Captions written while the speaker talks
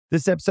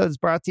This episode is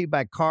brought to you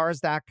by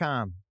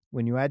Cars.com.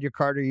 When you add your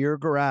car to your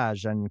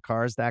garage on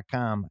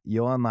Cars.com,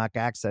 you'll unlock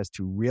access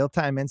to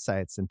real-time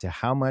insights into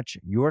how much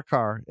your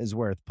car is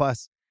worth.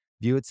 Plus,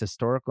 view its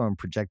historical and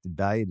projected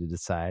value to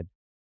decide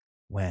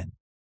when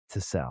to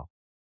sell.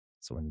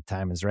 So when the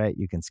time is right,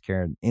 you can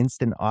secure an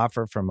instant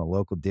offer from a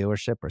local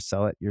dealership or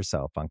sell it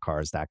yourself on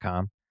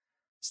Cars.com.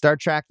 Start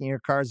tracking your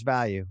car's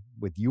value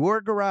with your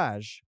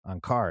garage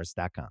on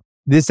Cars.com.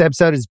 This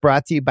episode is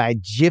brought to you by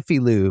Jiffy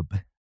Lube.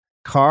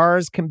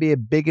 Cars can be a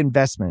big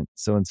investment,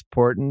 so it's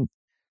important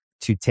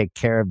to take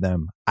care of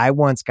them. I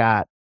once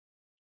got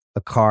a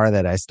car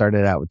that I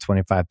started out with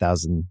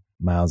 25,000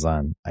 miles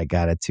on. I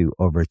got it to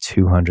over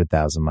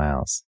 200,000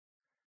 miles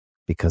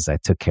because I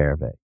took care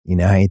of it. You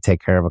know how you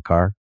take care of a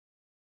car?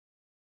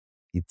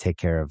 You take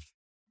care of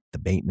the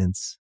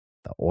maintenance,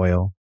 the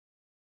oil,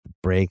 the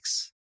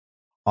brakes,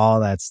 all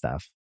that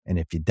stuff. And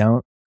if you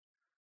don't,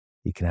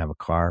 you can have a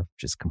car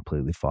just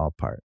completely fall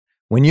apart.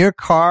 When your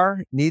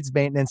car needs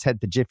maintenance,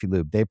 head to Jiffy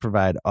Lube. They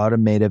provide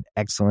automotive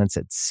excellence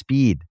at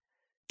speed.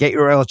 Get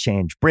your oil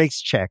change,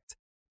 brakes checked,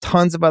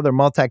 tons of other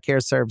multi-care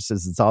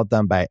services. It's all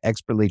done by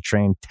expertly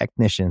trained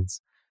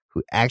technicians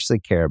who actually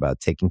care about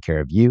taking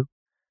care of you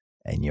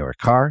and your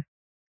car.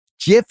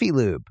 Jiffy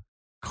Lube,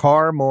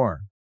 car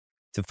more.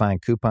 To find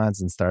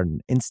coupons and start an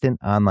instant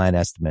online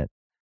estimate,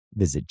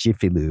 visit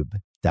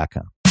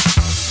jiffylube.com.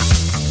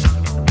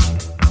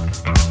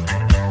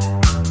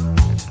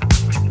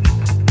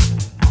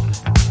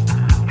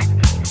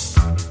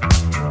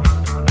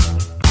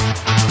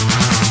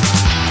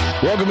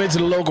 Welcome into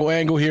the Local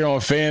Angle here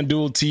on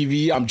FanDuel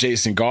TV. I'm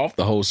Jason Goff,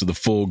 the host of The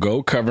Full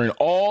Go, covering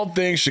all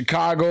things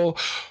Chicago.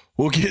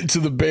 We'll get to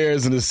the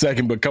Bears in a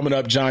second, but coming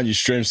up, John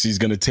Yastrzemski is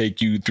going to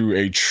take you through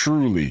a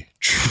truly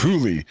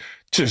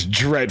just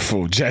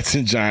dreadful Jets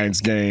and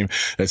Giants game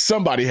that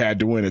somebody had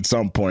to win at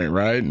some point,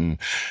 right? And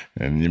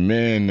your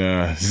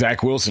man,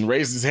 Zach Wilson,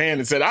 raised his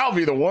hand and said, I'll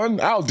be the one.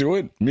 I'll do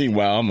it.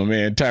 Meanwhile, my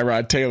man,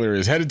 Tyrod Taylor,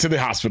 is headed to the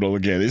hospital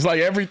again. It's like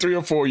every 3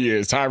 or 4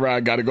 years,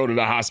 Tyrod got to go to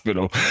the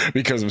hospital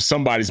because of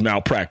somebody's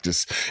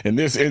malpractice. In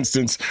this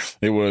instance,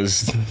 it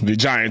was the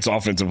Giants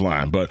offensive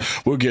line, but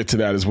we'll get to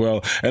that as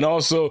well. And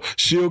also,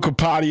 Shil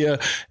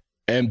Kapadia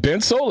and Ben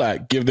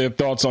Solak give their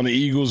thoughts on the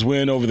Eagles'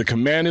 win over the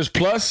Commanders,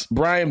 plus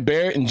Brian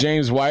Barrett and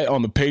James White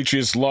on the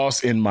Patriots'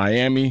 loss in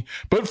Miami.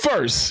 But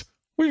first,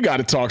 we've got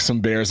to talk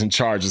some Bears and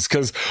Chargers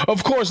because,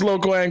 of course,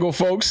 Local Angle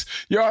folks,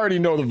 you already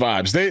know the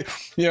vibes.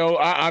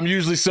 I'm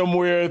usually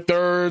somewhere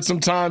third,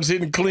 sometimes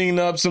hitting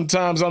cleanup,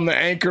 sometimes I'm the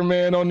anchor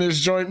man on this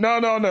joint.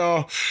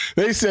 No.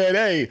 They said,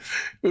 hey,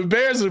 the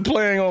Bears are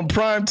playing on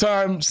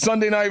primetime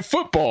Sunday Night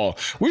Football.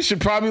 We should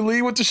probably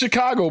lead with the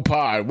Chicago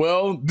Pod.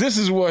 Well, this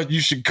is what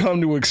you should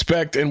come to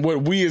expect and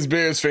what we as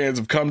Bears fans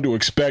have come to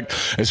expect,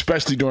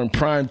 especially during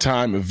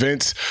primetime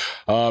events.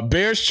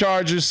 Bears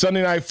Chargers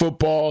Sunday Night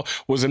Football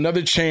was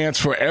another chance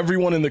for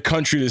everyone in the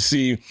country to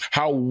see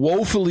how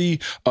woefully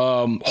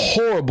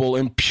horrible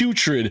and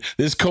putrid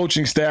this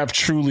coaching staff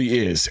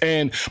truly is.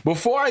 And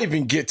before I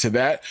even get to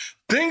that,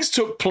 things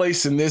took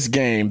place in this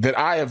game that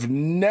I have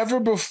never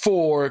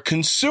before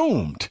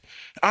consumed.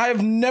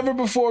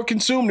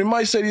 You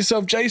might say to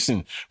yourself,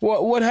 Jason,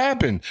 what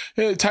happened?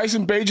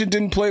 Tyson Bagent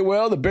didn't play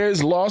well. The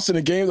Bears lost in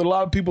a game that a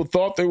lot of people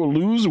thought they would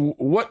lose.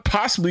 What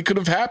possibly could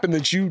have happened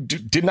that you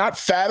did not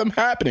fathom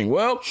happening?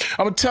 Well,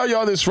 I'm going to tell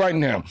y'all this right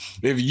now.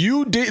 If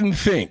you didn't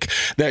think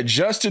that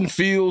Justin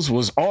Fields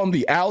was on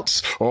the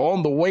outs or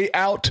on the way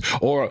out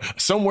or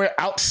somewhere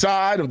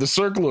outside of the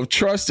circle of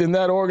trust in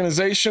that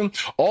organization,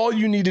 all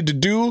you needed to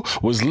do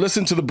was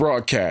listen to the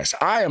broadcast.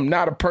 I am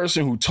not a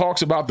person who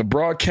talks about the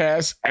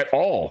broadcast at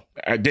all.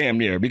 Damn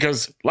near,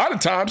 because a lot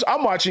of times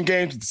I'm watching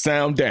games with the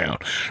sound down,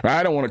 right?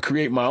 I don't want to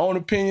create my own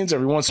opinions.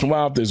 Every once in a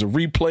while, if there's a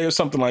replay or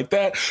something like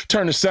that,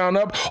 turn the sound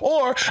up.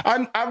 Or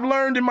I've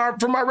learned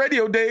from my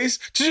radio days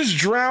to just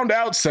drown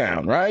out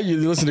sound, right?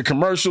 You listen to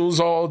commercials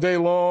all day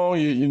long.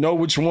 You know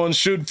which ones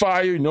should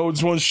fire. You know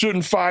which ones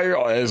shouldn't fire.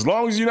 As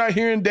long as you're not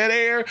hearing dead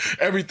air,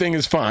 everything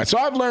is fine. So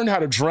I've learned how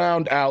to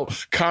drown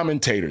out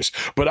commentators.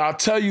 But I'll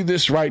tell you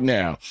this right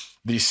now.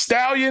 The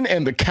Stallion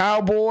and the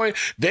Cowboy,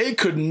 they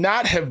could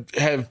not have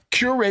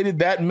curated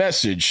that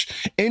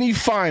message any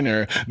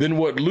finer than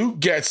what Luke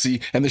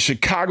Getsy and the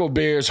Chicago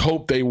Bears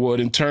hoped they would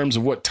in terms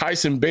of what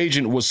Tyson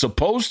Bagent was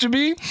supposed to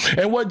be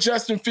and what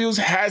Justin Fields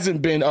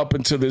hasn't been up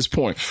until this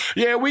point.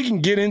 Yeah, we can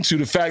get into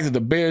the fact that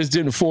the Bears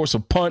didn't force a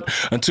punt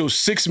until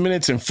 6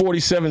 minutes and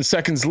 47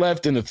 seconds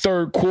left in the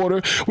third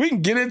quarter. We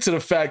can get into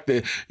the fact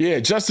that,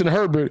 Justin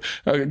Herbert,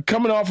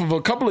 coming off of a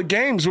couple of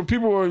games where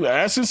people were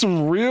asking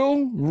some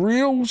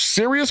real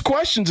serious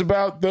questions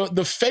about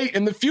the fate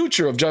and the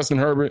future of Justin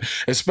Herbert,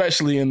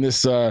 especially in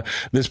this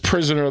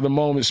prisoner of the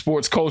moment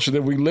sports culture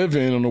that we live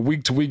in on a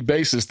week-to-week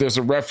basis. There's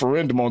a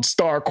referendum on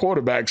star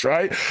quarterbacks,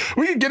 right?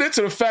 We can get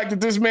into the fact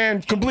that this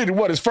man completed,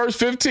 his first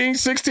 15,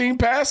 16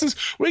 passes?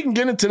 We can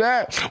get into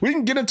that. We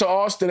can get into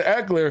Austin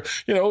Eckler,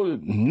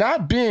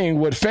 not being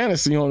what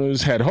fantasy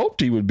owners had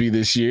hoped he would be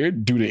this year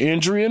due to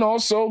injury and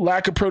also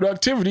lack of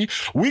productivity.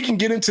 We can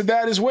get into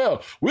that as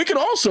well. We can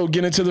also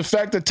get into the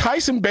fact that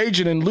Tyson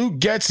Bagent and Luke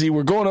Getsy Getsy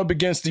were going up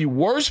against the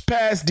worst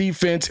pass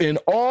defense in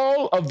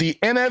all of the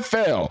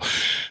NFL,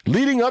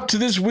 leading up to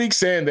this week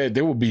saying that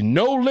there will be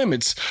no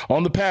limits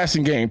on the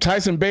passing game.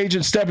 Tyson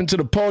Bagent stepping to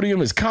the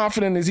podium as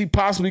confident as he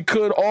possibly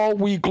could all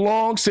week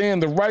long, saying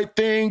the right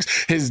things.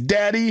 His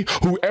daddy,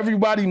 who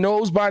everybody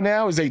knows by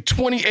now, is a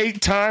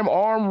 28-time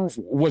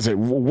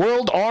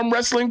world arm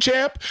wrestling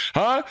champ,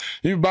 huh?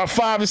 About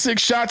 5 or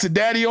 6 shots of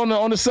daddy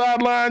on the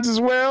sidelines as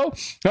well,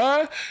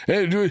 huh?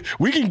 And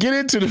we can get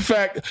into the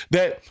fact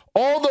that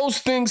all those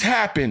things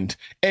happened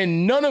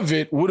and none of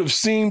it would have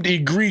seemed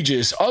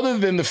egregious other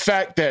than the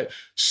fact that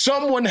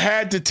someone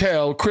had to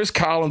tell Chris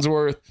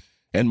Collinsworth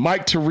and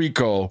Mike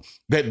Tirico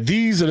that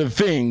these are the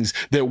things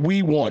that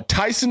we want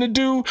Tyson to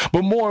do,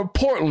 but more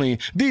importantly,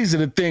 these are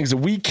the things that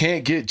we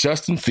can't get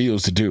Justin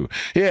Fields to do.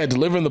 Yeah,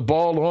 delivering the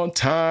ball on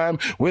time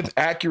with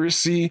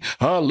accuracy,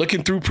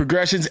 looking through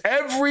progressions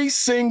every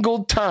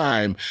single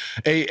time.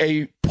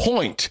 A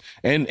point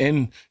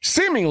and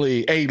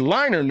seemingly a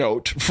liner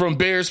note from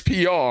Bears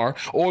PR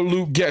or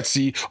Luke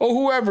Getsy or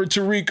whoever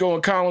Tirico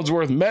and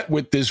Collinsworth met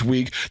with this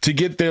week to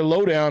get their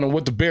lowdown on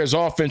what the Bears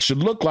offense should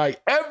look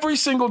like. Every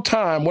single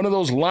time one of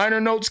those liner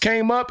notes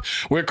came up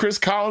where Chris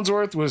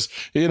Collinsworth was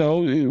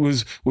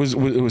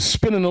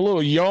spinning a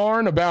little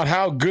yarn about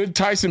how good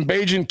Tyson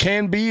Bagent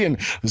can be and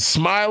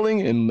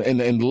smiling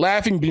and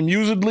laughing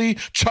bemusedly,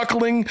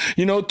 chuckling,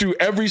 through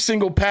every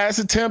single pass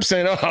attempt,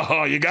 saying,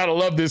 oh, you got to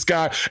love this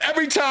guy.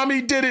 Every time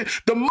he did it,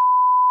 the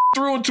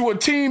threw into a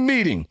team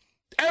meeting.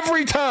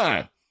 Every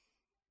time.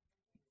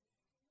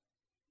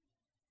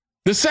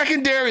 The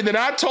secondary that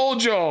I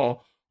told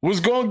y'all was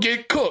going to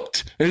get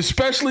cooked,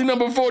 especially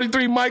number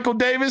 43, Michael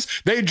Davis,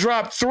 they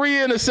dropped 3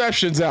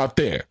 interceptions out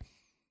there.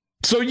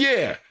 So,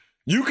 yeah,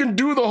 you can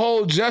do the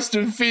whole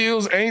Justin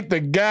Fields ain't the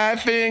guy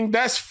thing.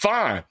 That's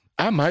fine.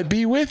 I might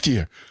be with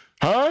you,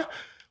 huh?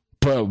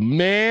 But,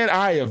 man,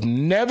 I have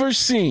never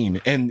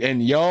seen,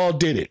 and y'all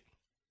did it.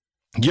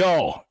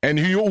 Y'all, and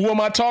who am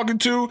I talking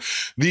to?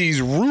 These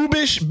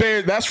Rubish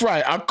Bears. That's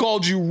right. I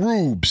called you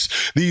Rubes.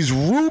 These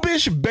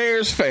Rubish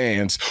Bears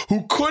fans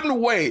who couldn't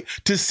wait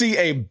to see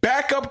a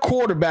backup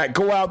quarterback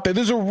go out there.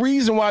 There's a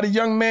reason why the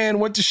young man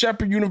went to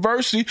Shepherd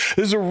University.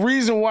 There's a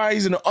reason why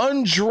he's an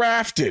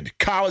undrafted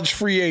college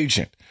free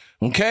agent.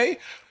 Okay?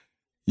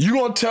 You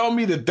gonna tell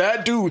me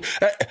that dude,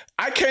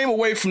 I came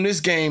away from this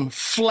game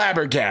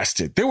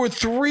flabbergasted. There were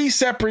 3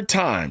 separate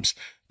times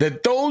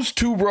that those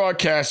 2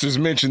 broadcasters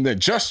mentioned that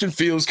Justin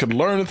Fields could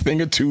learn a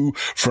thing or two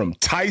from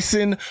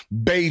Tyson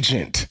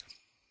Bagent.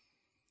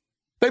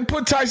 They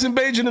put Tyson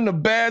Bagent in a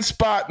bad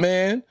spot,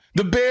 man.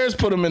 The Bears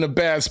put him in a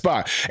bad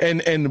spot.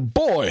 And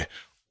boy,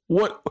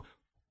 what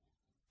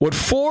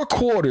 4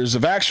 quarters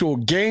of actual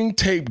game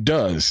tape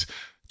does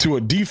to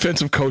a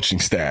defensive coaching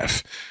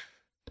staff.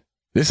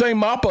 This ain't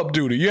mop-up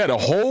duty. You had a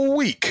whole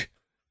week.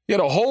 You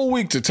had a whole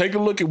week to take a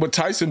look at what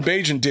Tyson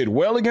Bagent did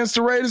well against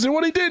the Raiders and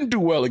what he didn't do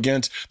well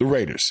against the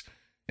Raiders.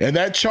 And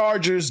that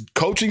Chargers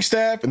coaching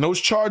staff and those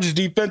Chargers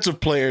defensive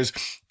players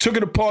took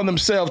it upon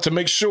themselves to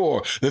make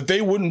sure that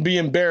they wouldn't be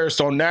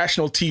embarrassed on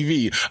national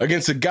TV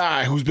against a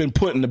guy who's been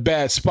put in a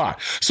bad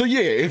spot. So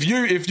yeah, if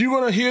you're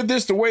going to hear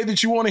this the way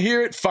that you want to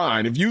hear it,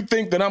 fine. If you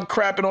think that I'm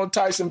crapping on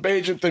Tyson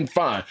Bagent, then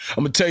fine.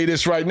 I'm going to tell you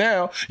this right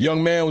now.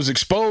 Young man was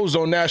exposed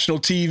on national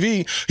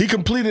TV. He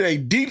completed a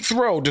deep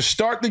throw to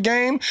start the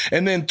game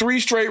and then 3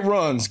 straight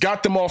runs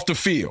got them off the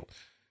field.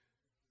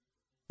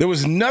 There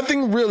was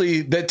nothing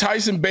really that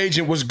Tyson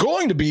Bagent was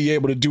going to be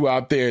able to do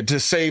out there to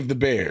save the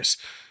Bears.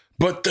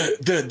 But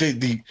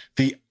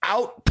the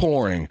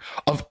outpouring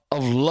of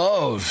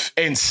love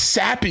and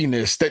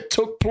sappiness that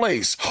took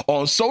place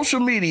on social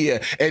media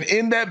and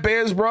in that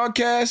Bears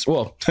broadcast,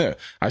 well,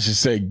 I should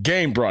say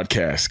game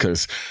broadcast,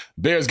 because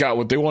Bears got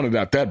what they wanted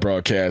out that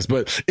broadcast.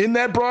 But in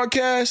that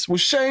broadcast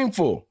was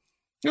shameful.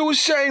 It was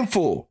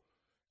shameful.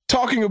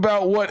 Talking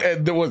about what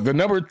was the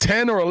number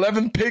 10 or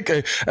 11 pick,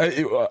 a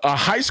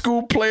high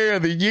school player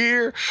of the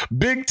year,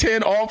 Big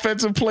Ten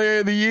offensive player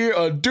of the year,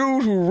 a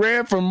dude who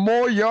ran for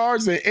more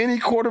yards than any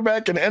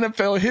quarterback in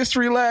NFL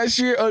history last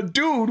year, a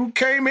dude who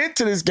came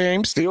into this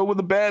game still with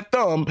a bad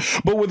thumb,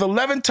 but with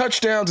 11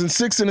 touchdowns and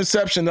 6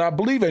 interceptions, I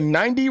believe a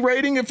 90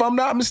 rating, if I'm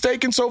not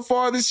mistaken, so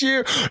far this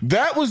year.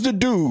 That was the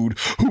dude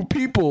who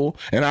people,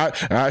 and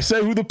I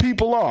say who the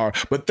people are,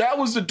 but that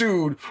was the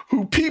dude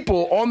who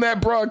people on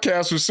that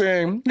broadcast were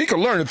saying, he could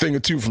learn a thing or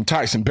two from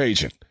Tyson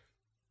Bagent.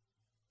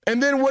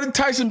 And then what did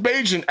Tyson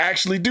Bagent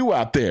actually do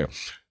out there?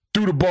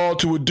 Threw the ball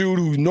to a dude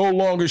who no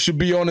longer should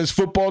be on his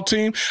football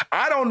team.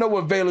 I don't know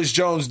what Velus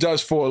Jones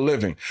does for a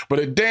living, but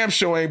a damn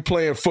sure ain't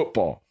playing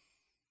football.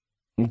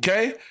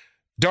 Okay?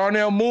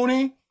 Darnell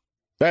Mooney,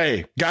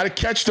 hey, got to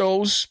catch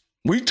those.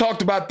 We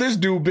talked about this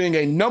dude being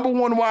a number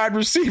 1 wide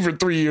receiver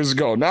 3 years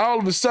ago. Now all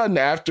of a sudden,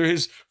 after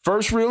his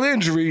first real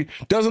injury,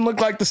 doesn't look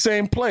like the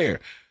same player.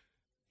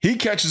 He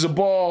catches a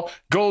ball,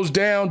 goes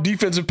down,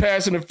 defensive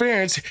pass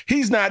interference.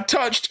 He's not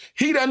touched.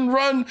 He doesn't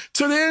run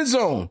to the end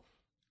zone.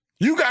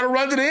 You got to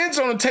run to the end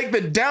zone and take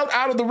the doubt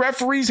out of the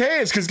referee's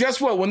hands. Because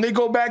guess what? When they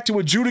go back to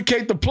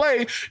adjudicate the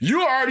play,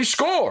 you already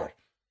scored.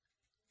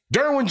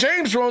 Derwin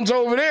James runs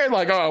over there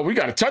like, oh, we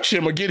got to touch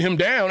him or get him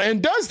down,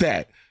 and does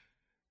that.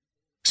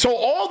 So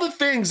all the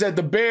things that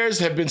the Bears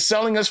have been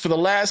selling us for the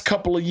last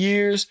couple of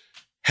years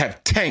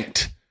have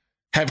tanked,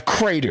 have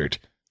cratered,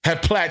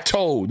 have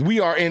plateaued. We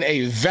are in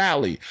a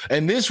valley,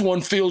 and this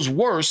one feels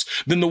worse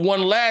than the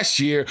one last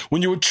year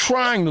when you were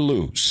trying to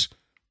lose.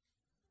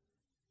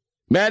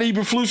 Matt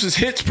Eberflus's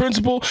hits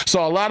principle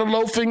saw a lot of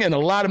loafing and a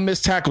lot of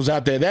missed tackles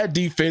out there. That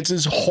defense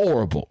is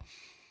horrible.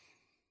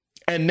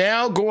 And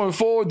now going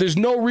forward, there's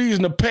no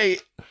reason to pay.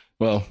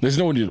 Well, there's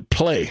no reason to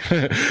play.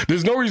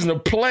 There's no reason to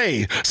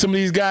play some of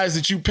these guys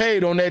that you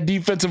paid on that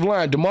defensive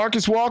line.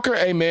 DeMarcus Walker,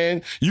 hey,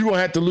 man, you're going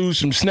to have to lose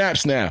some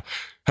snaps now.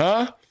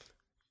 Huh?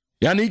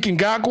 Yannick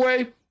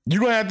Ngakoue, you're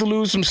going to have to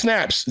lose some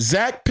snaps.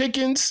 Zach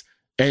Pickens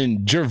and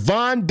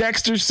Jervon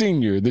Dexter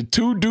Sr., the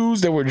two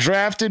dudes that were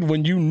drafted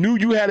when you knew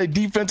you had a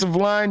defensive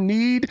line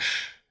need.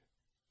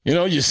 You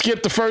know, you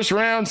skipped the first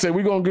round, said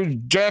we're going to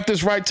go draft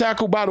this right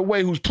tackle, by the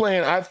way, who's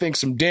playing, I think,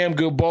 some damn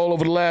good ball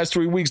over the last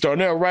 3 weeks.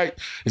 Darnell Wright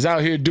is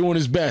out here doing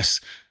his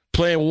best,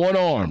 playing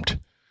one-armed.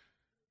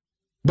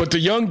 But the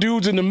young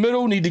dudes in the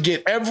middle need to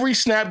get every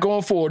snap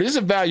going forward. It's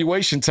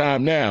evaluation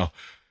time now.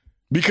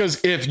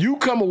 Because if you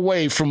come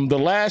away from the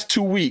last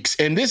 2 weeks,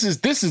 and this is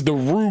the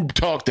Rube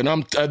talk that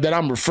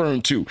I'm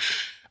referring to,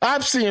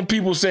 I'm seeing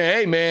people saying,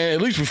 hey, man,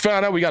 at least we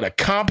found out we got a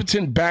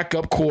competent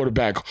backup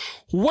quarterback.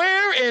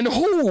 Where and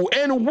who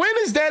and when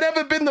has that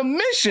ever been the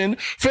mission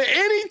for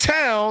any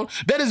town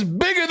that is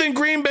bigger than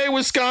Green Bay,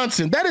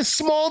 Wisconsin? That is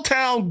small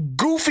town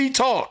goofy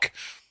talk.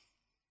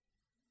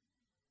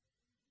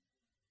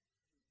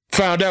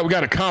 Found out we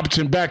got a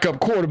competent backup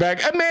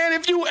quarterback. And man,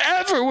 if you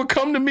ever would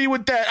come to me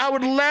with that, I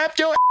would laugh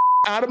your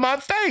out of my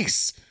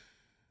face.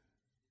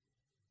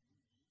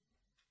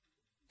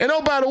 And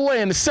oh, by the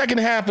way, in the second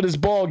half of this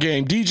ball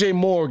game, DJ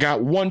Moore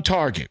got 1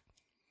 target.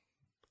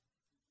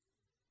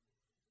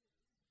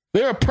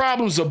 There are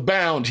problems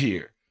abound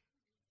here.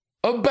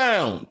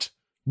 Abound.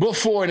 But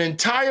for an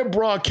entire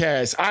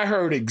broadcast, I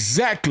heard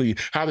exactly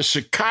how the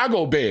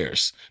Chicago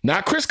Bears,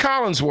 not Chris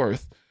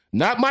Collinsworth,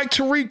 not Mike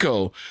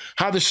Tirico,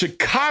 how the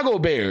Chicago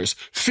Bears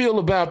feel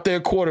about their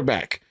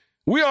quarterback.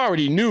 We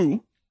already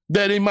knew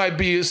that it might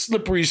be a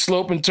slippery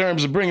slope in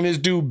terms of bringing this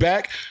dude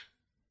back.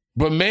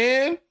 But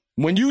man,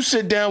 when you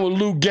sit down with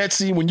Luke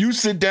Getsy, when you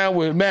sit down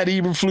with Matt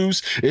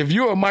Eberflus, if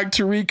you're a Mike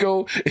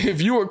Tirico,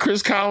 if you're a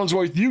Chris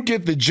Collinsworth, you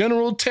get the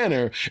general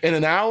tenor in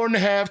an hour and a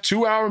half,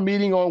 2-hour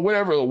meeting on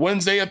whatever, a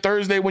Wednesday or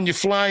Thursday when you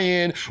fly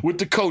in with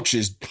the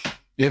coaches.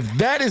 If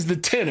that is the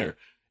tenor,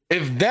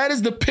 if that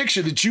is the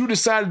picture that you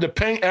decided to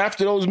paint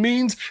after those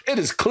meetings, it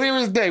is clear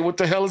as day what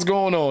the hell is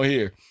going on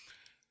here.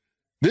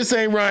 This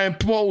ain't Ryan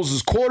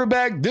Poles'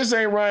 quarterback. This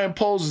ain't Ryan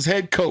Poles'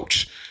 head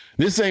coach.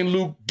 This ain't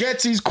Luke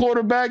Getsy's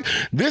quarterback.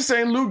 This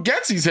ain't Luke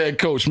Getsy's head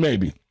coach,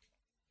 maybe.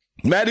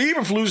 Matt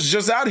Eberflus is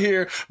just out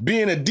here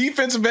being a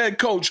defensive head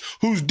coach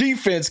whose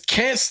defense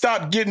can't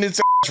stop getting its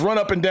ass run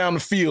up and down the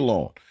field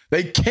on.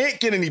 They can't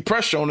get any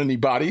pressure on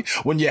anybody.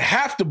 When you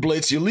have to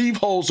blitz, you leave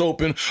holes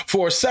open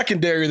for a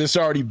secondary that's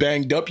already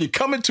banged up. You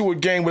come into a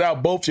game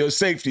without both your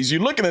safeties.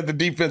 You're looking at the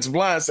defensive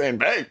line saying,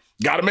 hey,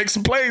 got to make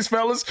some plays,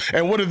 fellas.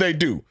 And what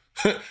do?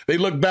 They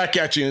looked back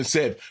at you and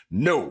said,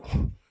 no,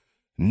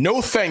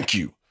 thank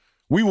you.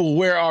 We will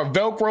wear our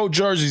Velcro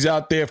jerseys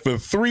out there for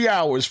 3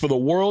 hours for the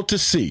world to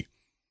see.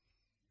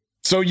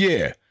 So,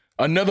 yeah,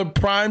 another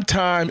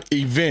primetime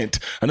event,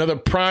 another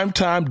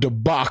primetime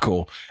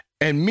debacle.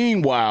 And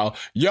meanwhile,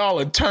 y'all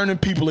are turning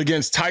people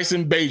against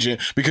Tyson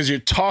Bagent because you're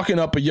talking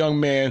up a young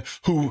man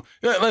who,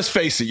 let's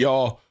face it,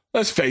 y'all.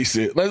 Let's face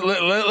it.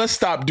 Let's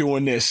stop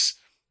doing this.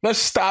 Let's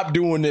stop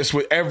doing this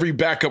with every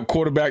backup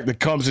quarterback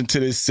that comes into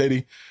this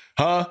city.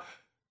 Huh?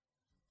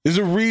 There's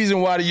a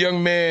reason why the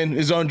young man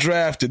is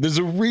undrafted. There's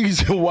a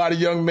reason why the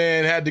young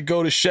man had to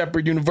go to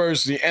Shepherd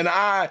University. And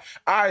I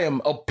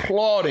am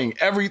applauding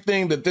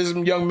everything that this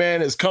young man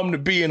has come to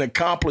be and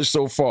accomplished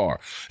so far.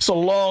 It's a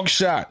long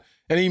shot,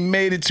 and he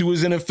made it to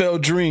his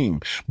NFL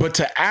dream. But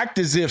to act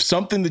as if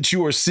something that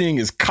you are seeing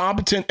is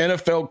competent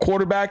NFL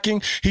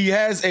quarterbacking, he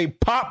has a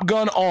pop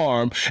gun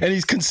arm, and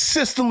he's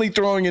consistently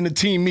throwing into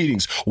team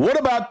meetings. What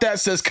about that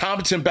says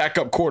competent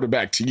backup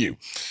quarterback to you?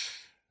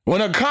 When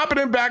a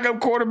competent backup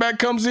quarterback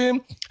comes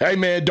in, hey,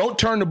 man, don't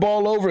turn the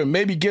ball over and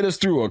maybe get us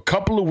through a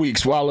couple of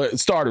weeks while a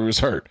starter is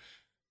hurt.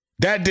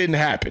 That didn't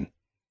happen.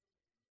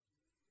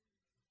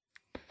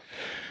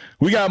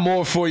 We got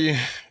more for you.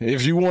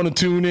 If you want to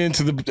tune in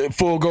to the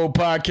Full Go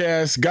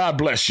podcast, God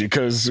bless you,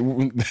 because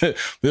the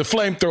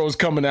flamethrower is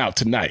coming out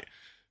tonight.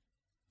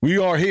 We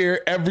are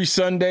here every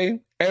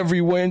Sunday,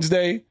 every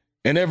Wednesday,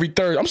 and every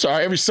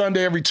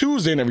Sunday, every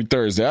Tuesday, and every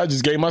Thursday. I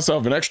just gave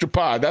myself an extra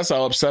pod. That's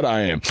how upset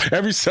I am.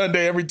 Every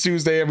Sunday, every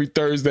Tuesday, every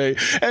Thursday.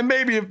 And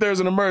maybe if there's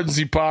an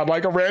emergency pod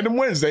like a random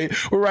Wednesday,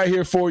 we're right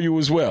here for you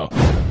as well.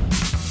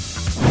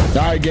 All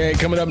right, gang,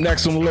 coming up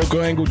next on the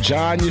local angle,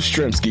 John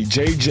Yastrzemski,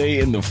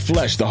 JJ in the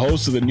flesh, the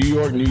host of the New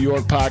York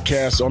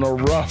podcast on a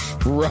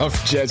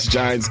rough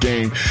Jets-Giants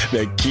game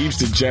that keeps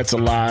the Jets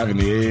alive in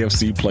the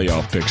AFC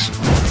playoff picture.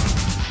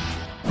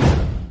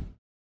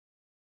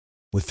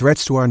 With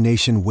threats to our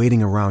nation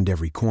waiting around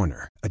every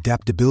corner,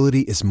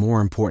 adaptability is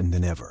more important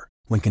than ever.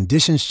 When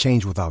conditions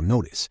change without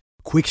notice,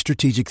 quick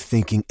strategic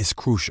thinking is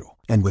crucial.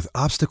 And with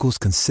obstacles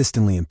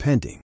consistently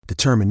impending,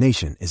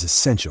 determination is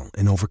essential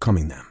in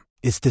overcoming them.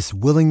 It's this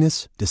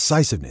willingness,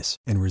 decisiveness,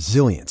 and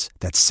resilience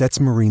that sets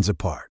Marines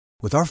apart.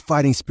 With our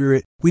fighting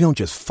spirit, we don't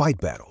just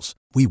fight battles,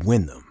 we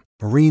win them.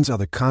 Marines are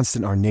the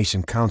constant our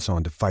nation counts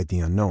on to fight the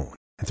unknown.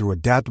 And through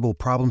adaptable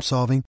problem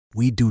solving,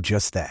 we do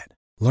just that.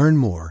 Learn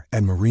more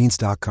at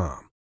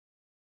marines.com.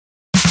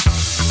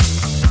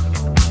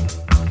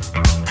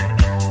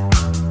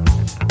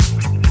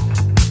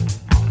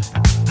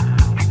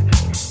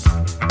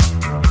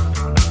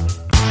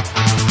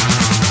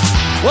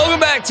 Welcome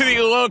back to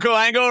the Local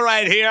Angle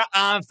right here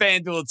on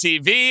FanDuel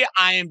TV.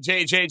 I am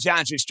JJ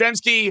John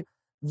Jastrzemski,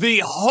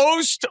 the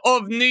host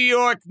of New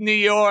York, New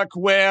York,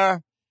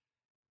 where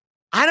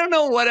I don't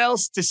know what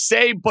else to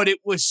say, but it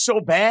was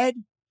so bad.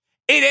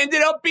 It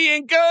ended up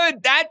being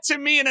good. That, to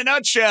me, in a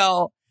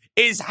nutshell,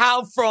 is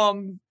how,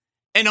 from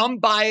an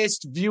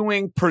unbiased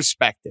viewing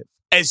perspective,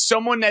 as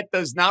someone that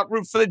does not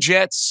root for the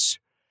Jets,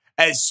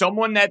 as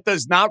someone that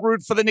does not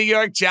root for the New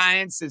York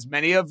Giants, as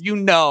many of you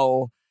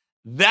know,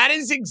 that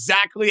is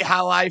exactly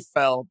how I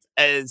felt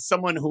as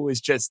someone who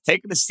was just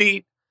taking a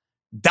seat,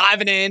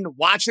 diving in,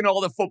 watching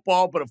all the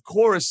football, but of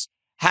course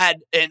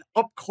had an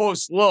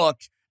up-close look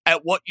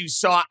at what you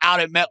saw out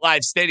at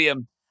MetLife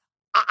Stadium.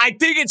 I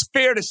think it's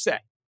fair to say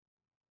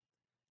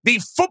the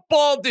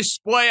football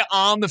display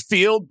on the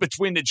field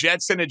between the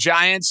Jets and the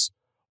Giants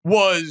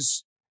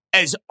was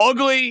as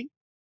ugly.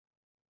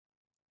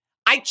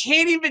 I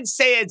can't even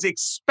say as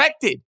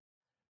expected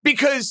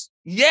because,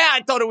 yeah,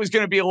 I thought it was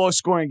going to be a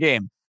low-scoring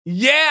game.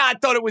 Yeah, I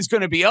thought it was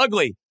going to be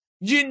ugly.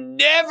 You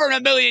never in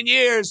a million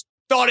years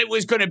thought it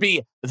was going to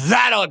be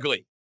that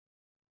ugly.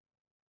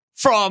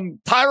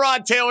 From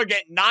Tyrod Taylor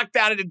getting knocked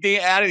out of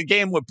the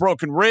game with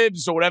broken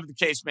ribs or whatever the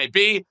case may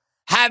be,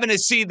 having to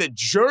see the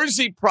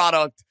jersey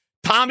product,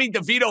 Tommy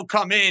DeVito,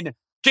 come in,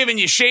 giving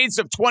you shades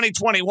of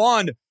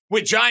 2021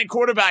 with Giant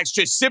quarterbacks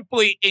just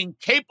simply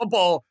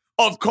incapable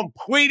of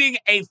completing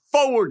a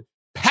forward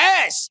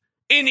pass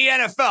in the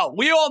NFL.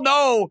 We all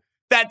know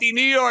that the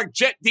New York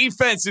Jet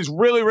defense is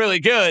really, really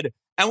good.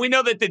 And we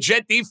know that the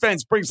Jet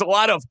defense brings a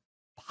lot of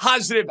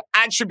positive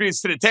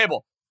attributes to the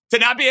table. To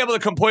not be able to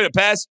complete a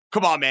pass,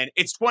 come on, man.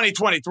 It's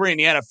 2023 in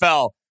the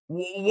NFL.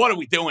 What are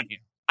we doing here?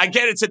 I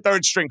get it's a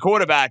third-string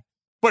quarterback,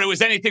 but it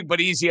was anything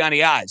but easy on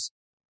the eyes.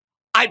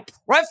 I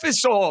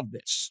preface all of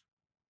this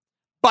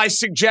by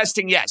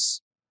suggesting,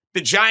 yes,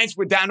 the Giants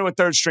were down to a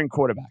third-string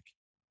quarterback.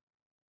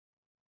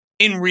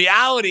 In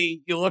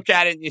reality, you look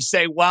at it and you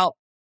say, well,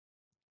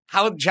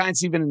 how are the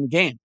Giants even in the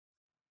game?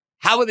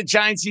 How are the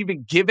Giants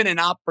even given an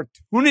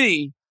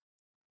opportunity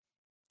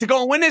to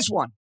go and win this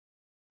one?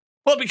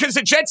 Well, because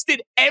the Jets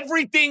did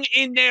everything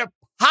in their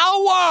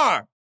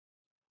power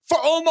for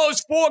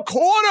almost 4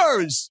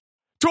 quarters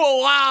to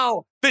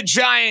allow the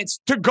Giants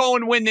to go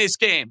and win this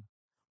game.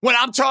 When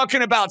I'm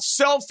talking about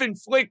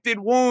self-inflicted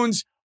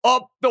wounds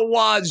up the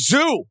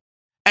wazoo,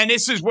 and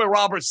this is where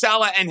Robert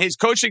Saleh and his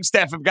coaching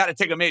staff have got to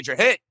take a major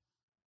hit.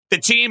 The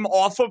team,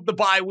 off of the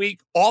bye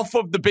week, off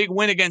of the big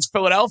win against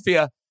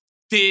Philadelphia,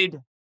 did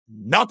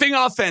nothing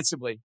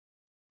offensively,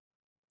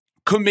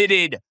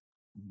 committed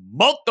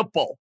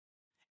multiple,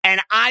 and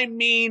I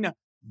mean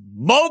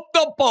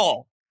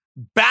multiple,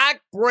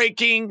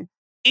 back-breaking,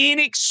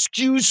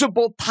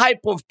 inexcusable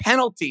type of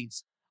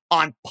penalties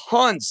on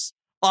punts,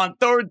 on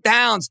third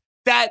downs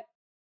that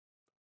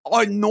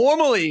are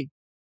normally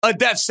a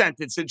death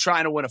sentence in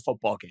trying to win a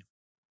football game.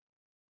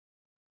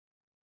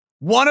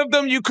 One of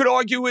them you could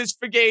argue is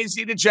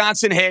Fugazi, the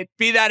Johnson hit,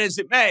 be that as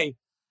it may.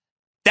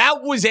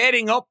 That was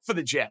adding up for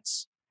the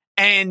Jets.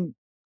 And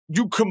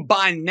you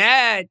combine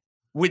that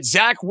with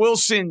Zach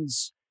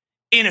Wilson's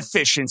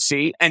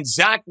inefficiency and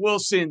Zach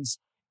Wilson's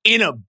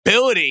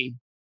inability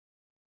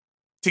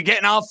to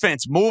get an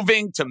offense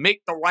moving, to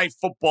make the right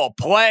football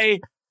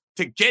play,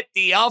 to get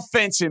the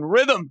offense in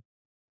rhythm.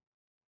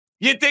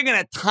 You're thinking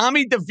a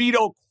Tommy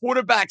DeVito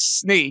quarterback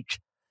sneak,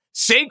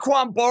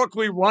 Saquon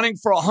Barkley running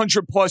for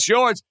 100-plus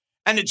yards,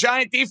 and the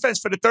Giant defense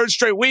for the third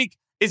straight week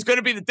is going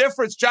to be the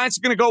difference. Giants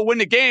are going to go win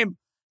the game.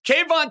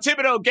 Kayvon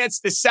Thibodeau gets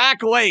the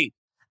sack late.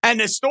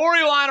 And the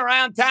storyline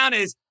around town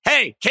is,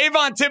 hey,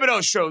 Kayvon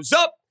Thibodeau shows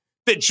up.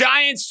 The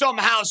Giants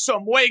somehow,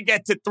 some way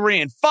get to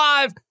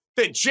 3-5.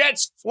 The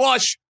Jets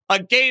flush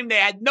a game they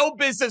had no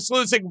business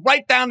losing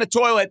right down the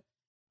toilet.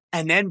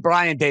 And then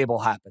Brian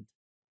Dable happened.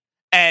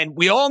 And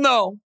we all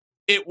know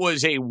it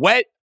was a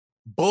wet,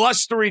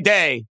 blustery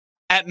day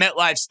at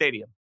MetLife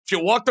Stadium. If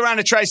you walked around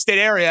the tri-state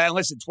area, and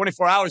listen,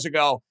 24 hours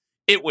ago,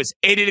 it was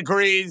 80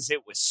 degrees.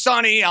 It was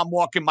sunny. I'm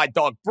walking my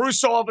dog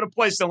Bruce all over the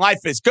place, and life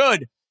is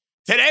good.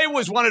 Today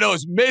was one of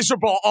those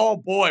miserable, oh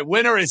boy,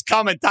 winter is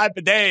coming type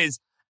of days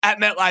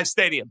at MetLife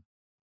Stadium.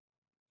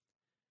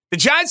 The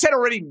Giants had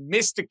already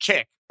missed a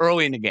kick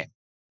early in the game.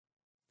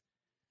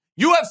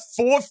 You have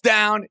 4th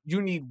down.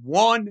 You need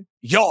 1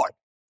 yard.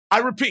 I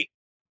repeat,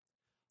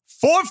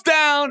 4th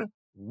down,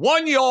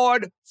 1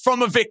 yard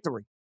from a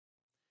victory.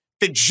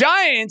 The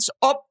Giants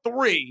up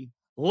 3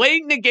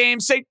 late in the game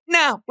say,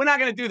 nah, we're not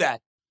going to do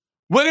that.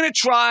 We're going to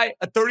try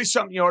a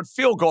 30-something yard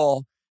field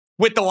goal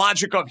with the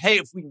logic of, hey,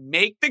 if we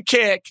make the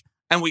kick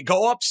and we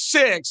go up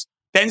 6,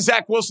 then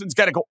Zach Wilson's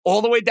got to go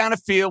all the way down the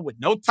field with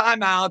no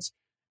timeouts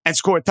and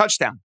score a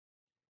touchdown.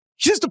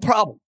 Here's the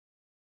problem.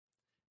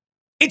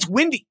 It's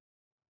windy.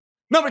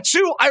 Number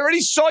 2, I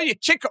already saw you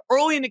kick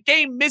early in the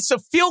game, miss a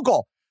field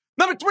goal.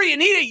 Number 3, you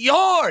need a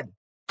yard.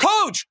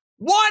 Coach,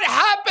 what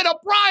happened to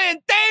Brian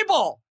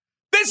Dable?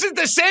 This is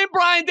the same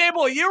Brian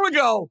Dable a year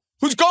ago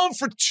who's going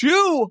for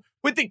 2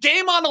 with the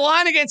game on the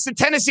line against the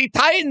Tennessee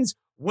Titans,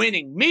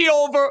 winning me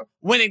over,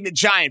 winning the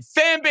Giant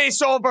fan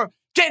base over,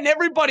 getting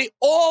everybody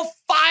all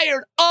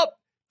fired up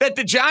that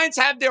the Giants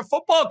have their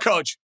football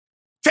coach.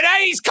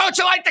 Today, he's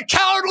coaching like the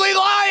Cowardly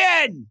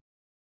Lion.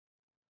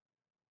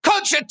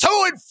 Coach at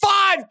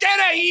 2-5, get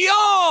a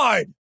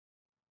yard.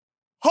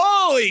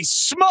 Holy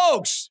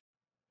smokes.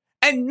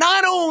 And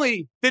not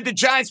only did the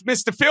Giants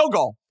miss the field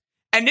goal,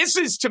 and this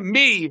is to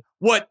me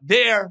what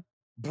their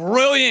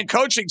brilliant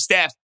coaching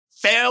staff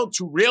failed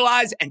to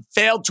realize and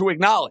failed to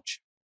acknowledge.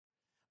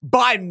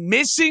 By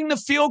missing the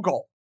field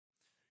goal,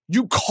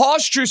 you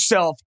cost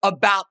yourself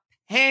about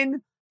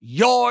 10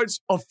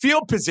 yards of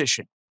field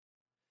position.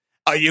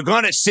 Are you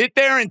going to sit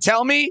there and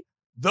tell me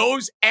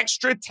those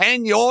extra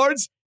 10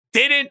 yards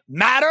didn't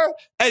matter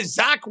as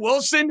Zach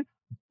Wilson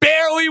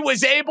barely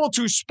was able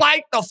to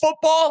spike the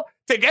football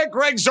to get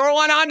Greg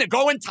Zuerlein on to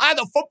go and tie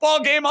the football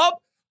game up?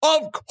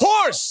 Of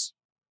course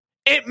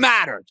it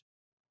mattered.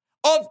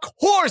 Of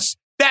course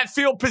that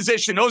field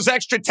position, those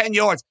extra 10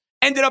 yards,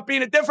 ended up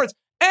being a difference.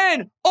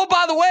 And, oh,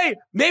 by the way,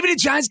 maybe the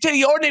Giants get a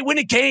yard and they win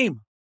a game.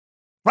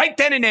 Right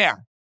then and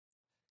there.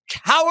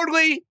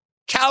 Cowardly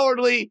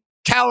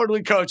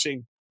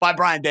coaching by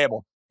Brian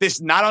Dable. This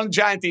is not on the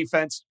Giant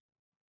defense.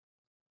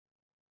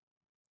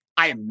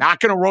 I am not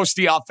going to roast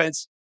the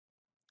offense.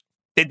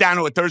 They're down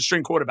to a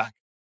third-string quarterback.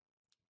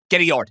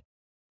 Get a yard.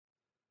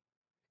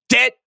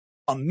 Get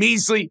a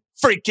measly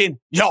freaking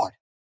yard.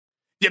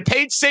 You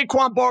paid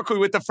Saquon Barkley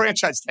with the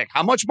franchise tag.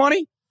 How much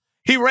money?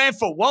 He ran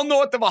for well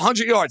north of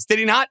 100 yards. Did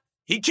he not?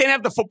 He can't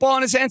have the football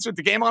in his hands with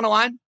the game on the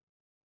line.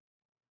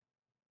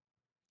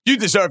 You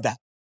deserve that.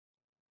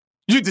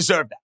 You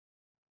deserve that.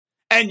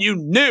 And you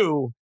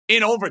knew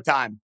in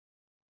overtime,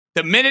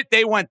 the minute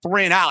they went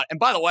 3 and out, and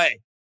by the way,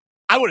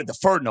 I would have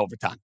deferred in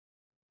overtime.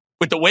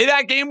 With the way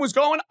that game was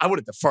going, I would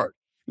have deferred.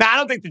 Now, I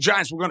don't think the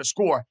Giants were going to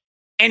score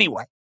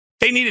anyway.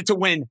 They needed to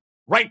win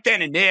right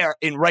then and there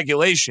in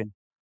regulation.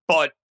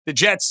 But the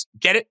Jets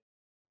get it.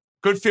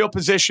 Good field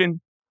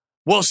position.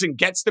 Wilson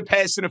gets the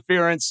pass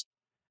interference,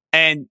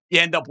 and you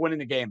end up winning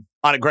the game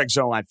on a Greg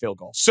Zuerlein field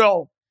goal.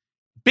 So,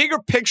 bigger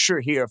picture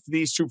here for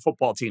these two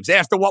football teams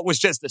after what was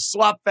just a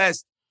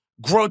slopfest,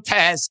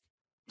 grotesque,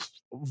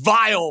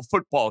 vile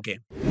football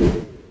game.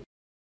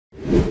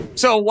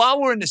 So while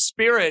we're in the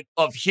spirit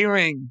of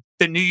hearing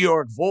the New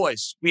York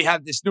voice, we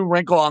have this new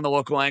wrinkle on the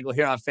local angle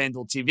here on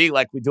FanDuel TV,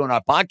 like we do on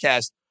our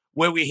podcast,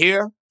 where we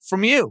hear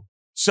from you.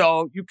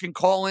 So you can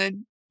call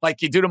in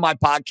like you do to my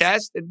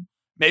podcast, and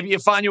maybe you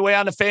find your way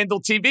on the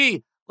FanDuel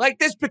TV, like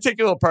this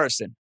particular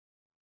person.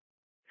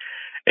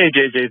 Hey,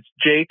 JJ, it's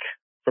Jake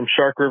from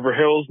Shark River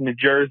Hills, New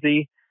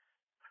Jersey.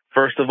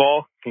 First of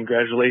all,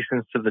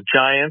 congratulations to the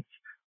Giants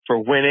for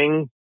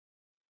winning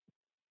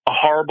a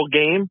horrible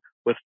game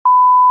with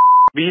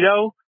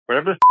Vito,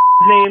 whatever his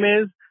name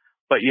is.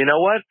 But you know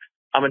what?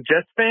 I'm a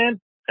Jets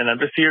fan, and I'm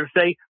just here to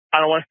say I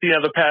don't want to see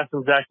another pass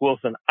from Zach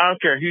Wilson. I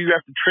don't care who you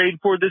have to trade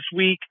for this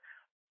week.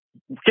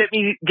 Get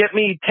me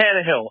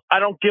Tannehill. I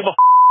don't give a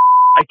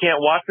I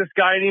can't watch this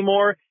guy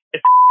anymore.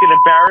 It's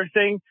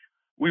embarrassing.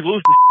 We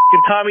lose to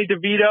Tommy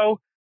DeVito.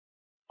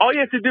 All you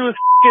have to do is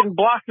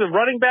block the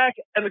running back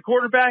and the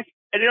quarterback,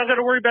 and you don't got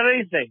to worry about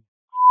anything.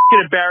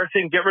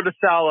 Embarrassing. Get rid of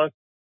Salah.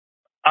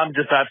 I'm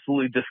just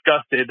absolutely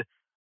disgusted.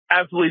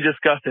 Absolutely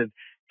disgusted.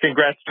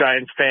 Congrats,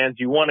 Giants fans.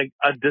 You won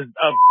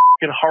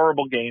a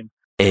horrible game.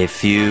 A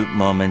few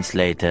moments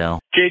later.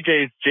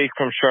 JJ, it's Jake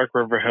from Shark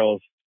River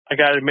Hills. I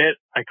got to admit,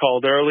 I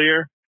called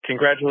earlier,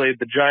 congratulated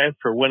the Giants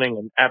for winning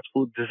an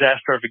absolute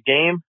disaster of a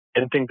game. I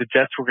didn't think the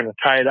Jets were going to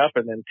tie it up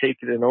and then take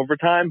it in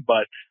overtime,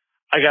 but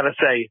I got to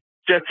say,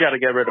 Jets got to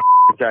get rid of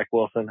Zach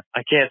Wilson.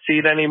 I can't see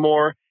it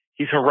anymore.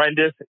 He's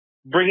horrendous.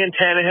 Bring in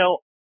Tannehill.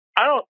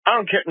 I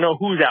don't know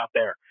who's out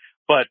there,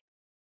 but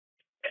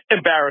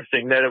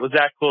embarrassing that it was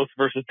that close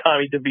versus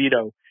Tommy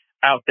DeVito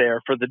out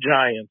there for the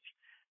Giants.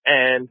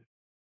 And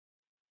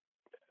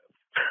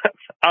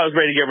I was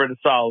ready to get rid of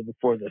Salah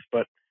before this,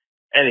 but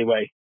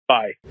anyway,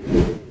 bye.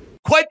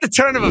 Quite the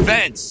turn of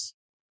events.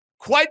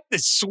 Quite the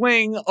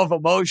swing of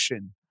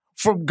emotion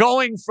from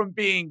going from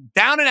being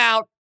down and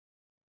out,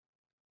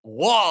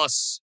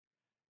 loss.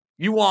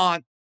 You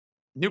want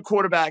new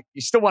quarterback.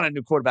 You still want a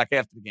new quarterback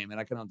after the game, and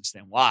I can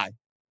understand why.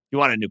 You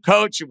want a new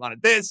coach. You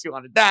wanted this. You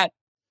wanted that.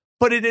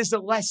 But it is a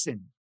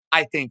lesson,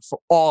 I think, for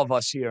all of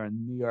us here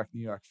in the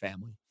New York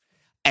family.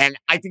 And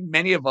I think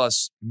many of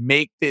us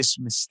make this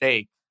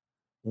mistake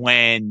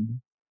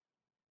when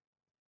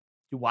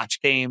you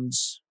watch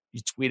games,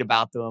 you tweet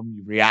about them,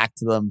 you react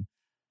to them.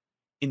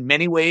 in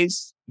many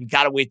ways, you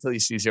got to wait till you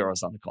see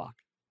zeros on the clock.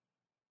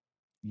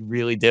 You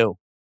really do.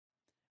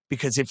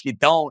 Because if you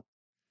don't,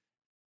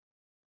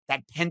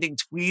 that pending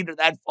tweet or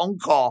that phone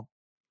call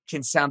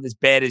can sound as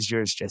bad as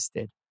yours just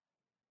did.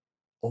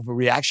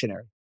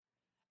 Overreactionary.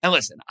 And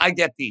listen, I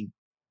get the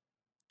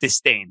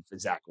disdain for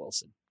Zach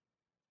Wilson.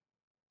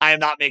 I am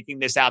not making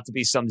this out to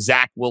be some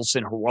Zach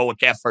Wilson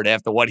heroic effort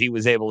after what he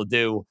was able to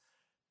do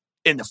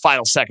in the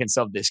final seconds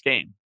of this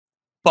game.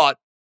 But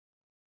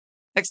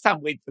next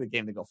time, wait for the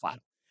game to go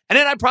final. And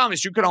then I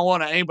promise you can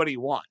on anybody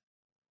you want.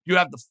 You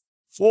have the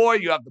floor,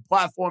 you have the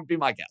platform, be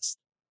my guest.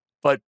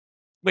 But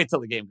wait till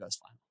the game goes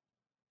final.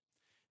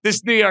 This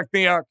is New York,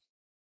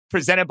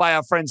 presented by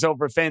our friends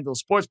over at FanDuel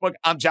Sportsbook.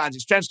 I'm John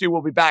Jastrzemski.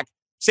 We'll be back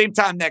same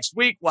time next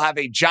week. We'll have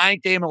a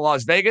Giant game in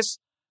Las Vegas.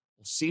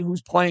 We'll see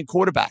who's playing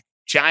quarterback.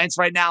 Giants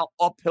right now,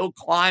 uphill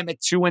climb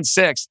at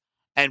 2-6.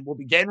 And we'll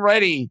be getting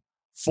ready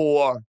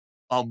for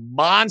a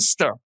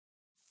monster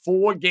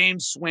 4-game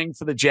swing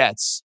for the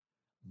Jets.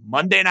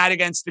 Monday night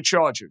against the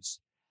Chargers.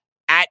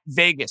 At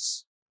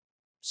Vegas.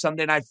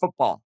 Sunday Night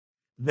Football.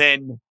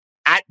 Then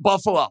at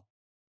Buffalo.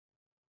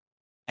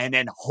 And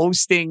then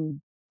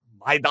hosting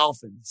my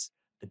Dolphins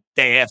the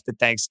day after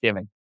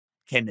Thanksgiving.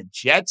 Can the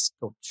Jets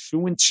go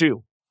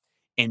 2-2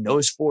 in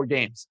those 4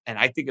 games? And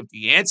I think if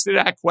the answer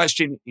to that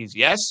question is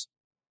yes,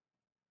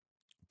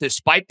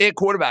 despite their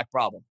quarterback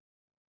problem,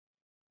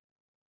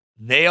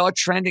 they are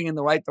trending in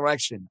the right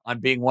direction on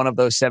being one of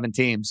those 7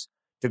 teams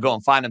to go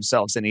and find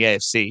themselves in the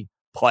AFC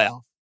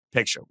playoff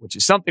picture, which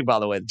is something, by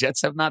the way, the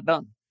Jets have not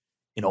done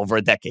in over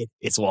a decade.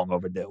 It's long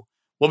overdue.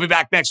 We'll be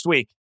back next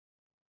week.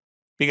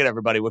 Be good,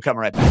 everybody. We're coming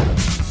right back.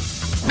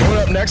 Coming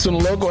up next on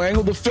the local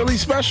angle, the Philly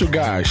special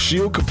guys,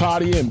 Sheil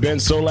Kapadia and Ben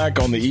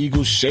Solak on the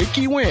Eagles'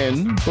 shaky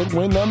win, but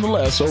win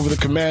nonetheless over the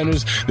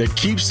Commanders that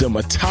keeps them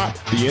atop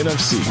the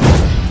NFC.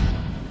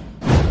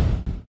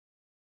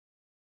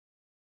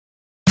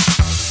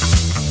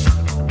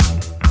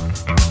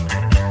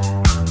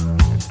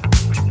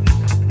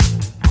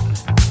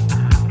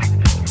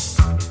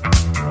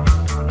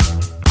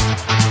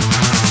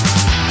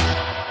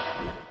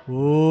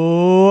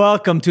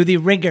 Welcome to the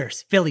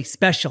Ringers Philly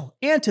Special,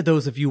 and to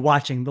those of you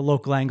watching the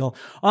local angle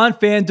on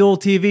FanDuel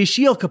TV.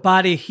 Sheil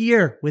Kapadia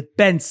here with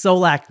Ben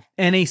Solak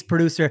and ace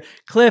producer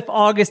Cliff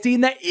Augustine.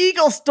 The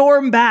Eagles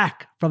storm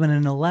back from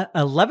an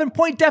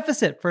 11-point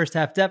deficit, first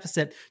half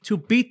deficit, to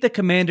beat the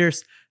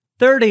Commanders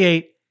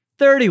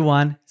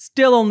 38-31.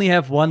 Still only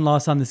have 1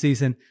 loss on the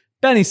season.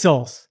 Benny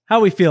Souls, how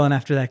are we feeling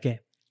after that game?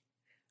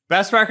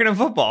 Best record in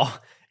football.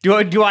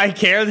 Do I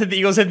care that the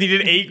Eagles have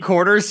needed 8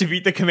 quarters to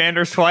beat the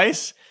Commanders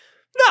twice?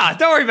 Nah,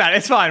 don't worry about it.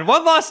 It's fine.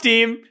 1-loss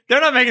team.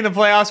 They're not making the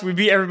playoffs. We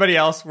beat everybody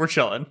else. We're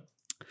chilling.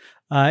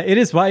 It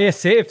is why,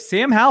 if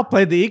Sam Howell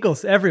played the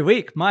Eagles every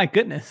week, my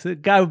goodness, the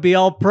guy would be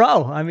all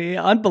pro. I mean,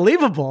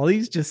 unbelievable.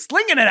 He's just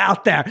slinging it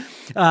out there.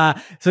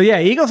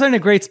 Eagles are in a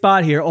great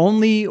spot here.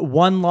 Only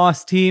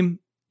 1-loss team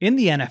in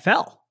the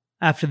NFL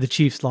after the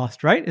Chiefs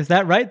lost, right? Is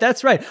that right?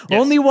 That's right. Yes.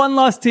 Only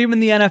 1-loss team in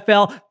the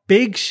NFL.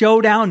 Big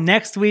showdown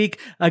next week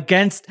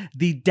against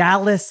the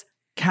Dallas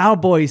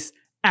Cowboys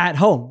at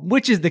home,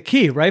 which is the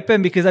key, right,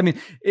 Ben? Because, I mean,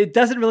 it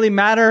doesn't really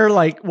matter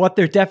like what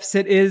their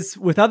deficit is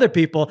with other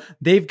people.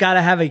 They've got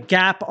to have a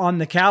gap on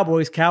the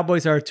Cowboys.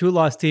 Cowboys are a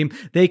 2-loss team.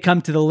 They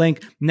come to the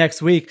link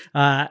next week.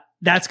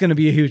 That's going to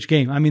be a huge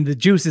game. I mean, the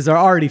juices are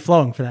already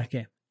flowing for that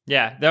game.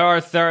 Yeah, there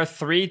are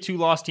 3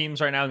 2-loss teams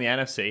right now in the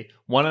NFC.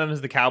 One of them is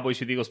the Cowboys,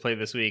 who the Eagles play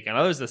this week, and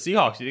others the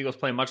Seahawks, who the Eagles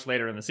play much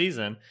later in the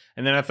season.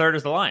 And then a third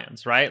is the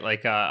Lions, right?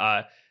 Like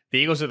the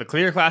Eagles are the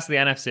clear class of the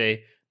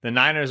NFC. The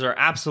Niners are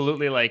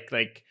absolutely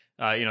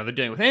they're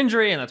dealing with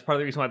injury, and that's part of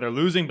the reason why they're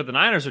losing. But the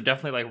Niners are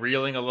definitely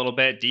reeling a little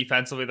bit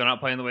defensively. They're not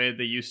playing the way that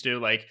they used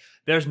to.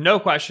 There's no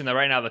question that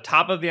right now the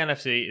top of the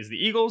NFC is the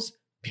Eagles,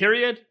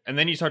 period. And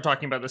then you start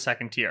talking about the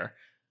second tier.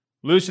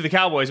 Lose to the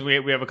Cowboys, we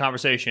have a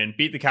conversation.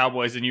 Beat the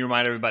Cowboys, and you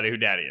remind everybody who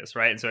daddy is,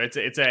 right? And so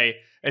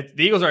the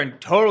Eagles are in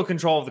total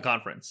control of the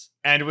conference.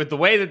 And with the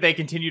way that they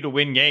continue to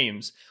win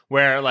games,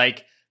 where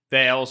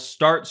they'll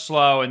start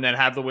slow and then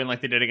have the win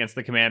like they did against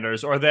the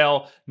Commanders, or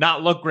they'll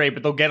not look great,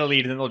 but they'll get a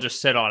lead and then they'll just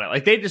sit on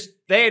it.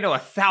 They know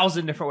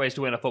 1,000 different ways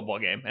to win a football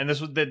game. And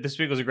this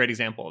week was a great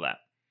example of that.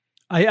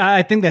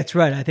 I think that's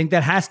right. I think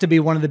that has to be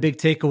one of the big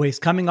takeaways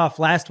coming off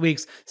last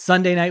week's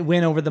Sunday night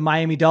win over the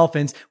Miami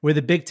Dolphins, where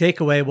the big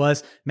takeaway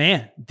was,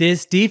 man,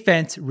 this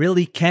defense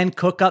really can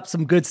cook up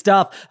some good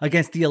stuff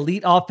against the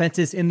elite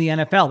offenses in the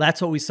NFL.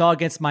 That's what we saw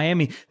against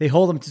Miami. They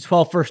hold them to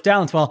 12 first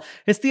downs. Well,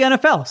 it's the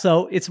NFL,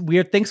 so it's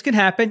weird. Things can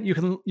happen.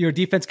 Your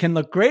defense can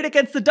look great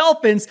against the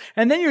Dolphins,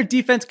 and then your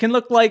defense can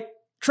look like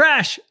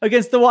trash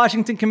against the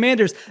Washington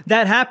Commanders.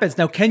 That happens.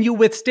 Now, can you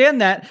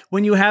withstand that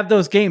when you have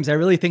those games? I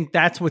really think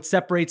that's what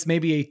separates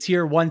maybe a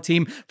tier 1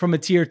 team from a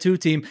tier 2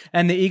 team.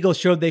 And the Eagles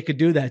showed they could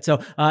do that.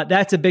 So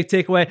that's a big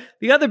takeaway.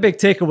 The other big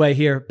takeaway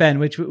here, Ben,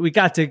 which we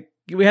have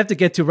to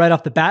get to right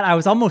off the bat. I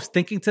was almost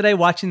thinking today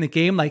watching the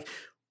game,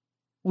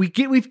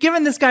 we've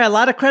given this guy a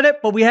lot of credit,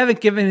 but we haven't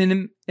given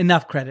him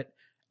enough credit.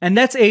 And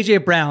that's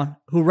AJ Brown,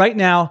 who right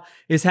now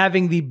is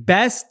having the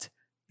best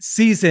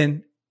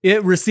season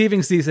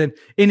receiving season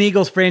in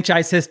Eagles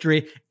franchise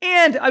history.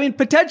 And I mean,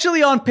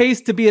 potentially on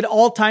pace to be an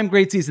all-time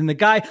great season. The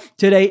guy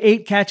today,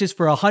 8 catches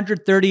for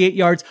 138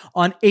 yards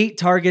on 8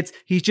 targets.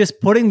 He's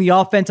just putting the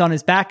offense on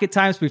his back at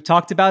times. We've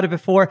talked about it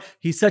before.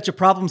 He's such a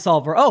problem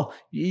solver. Oh,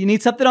 you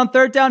need something on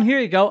third down? Here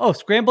you go. Oh,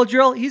 scramble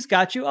drill? He's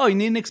got you. Oh, you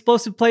need an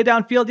explosive play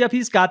downfield? Yep,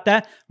 he's got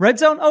that. Red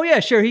zone? Oh yeah,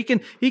 sure. He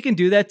can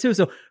do that too.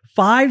 So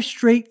 5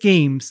 straight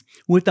games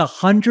with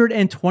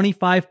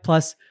 125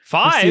 plus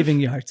receiving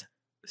yards.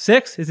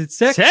 6? Is it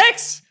 6?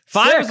 6?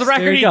 5 was the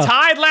record he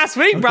tied last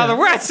week, brother.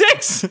 We're at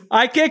 6.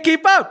 I can't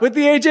keep up with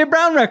the A.J.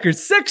 Brown record.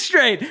 6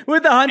 straight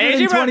with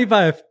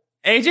 125.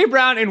 A.J.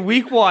 Brown in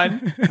week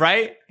 1,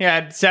 right? He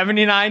had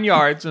 79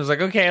 yards. I was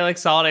like, okay, like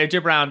solid A.J.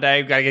 Brown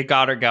day. We've got to get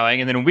Goddard going.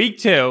 And then in week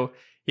 2,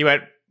 he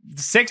went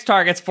 6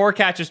 targets, 4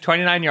 catches,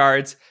 29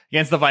 yards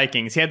against the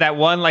Vikings. He had that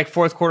one like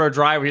fourth quarter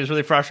drive where he was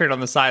really frustrated on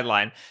the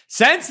sideline.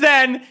 Since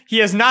then, he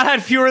has not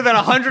had fewer than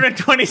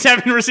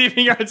 127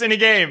 receiving yards in a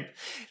game.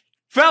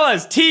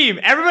 Fellas, team,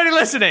 everybody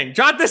listening,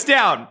 jot this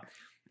down.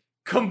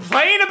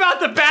 Complain about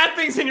the bad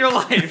things in your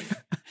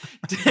life.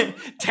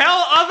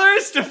 Tell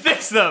others to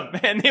fix them,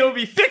 and they will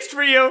be fixed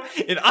for you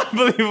in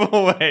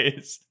unbelievable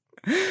ways.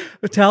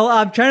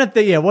 I'm trying to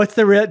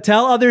think,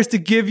 tell others to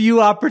give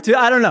you opportunity.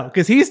 I don't know,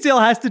 because he still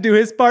has to do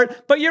his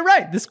part, but you're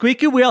right. The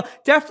squeaky wheel,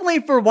 definitely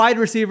for wide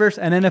receivers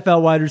and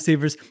NFL wide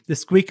receivers, the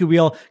squeaky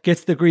wheel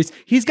gets the grease.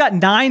 He's got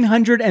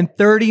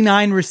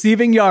 939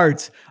 receiving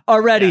yards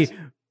already. Yes.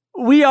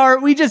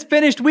 We just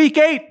finished week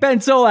 8, Ben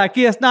Solak.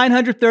 He has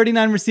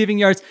 939 receiving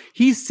yards.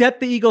 He set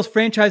the Eagles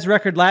franchise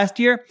record last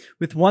year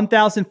with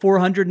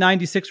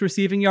 1,496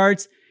 receiving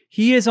yards.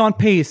 He is on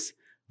pace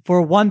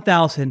for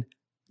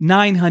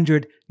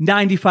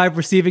 1,995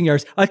 receiving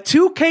yards. A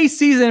 2K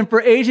season for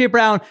A.J.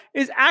 Brown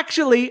is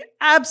actually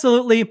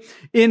absolutely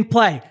in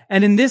play.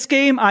 And in this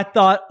game, I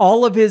thought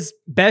all of his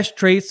best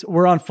traits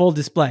were on full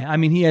display. I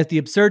mean, he has the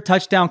absurd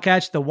touchdown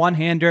catch, the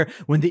one-hander.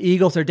 When the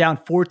Eagles are down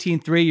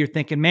 14-3, you're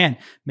thinking, man,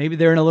 maybe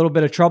they're in a little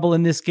bit of trouble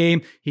in this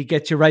game. He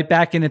gets you right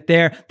back in it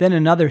there. Then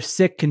another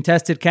sick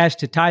contested catch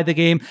to tie the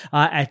game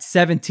at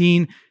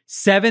 17.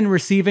 7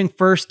 receiving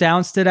first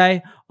downs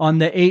today on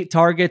the 8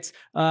 targets.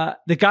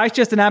 The guy's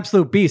just an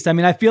absolute beast. I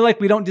mean, I feel like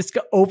we don't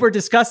over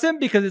discuss him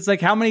because it's like,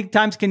 how many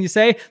times can you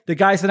say the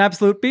guy's an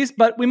absolute beast?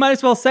 But we might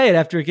as well say it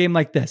after a game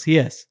like this. He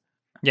is.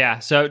 Yeah.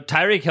 So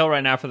Tyreek Hill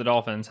right now for the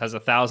Dolphins has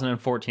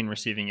 1,014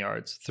 receiving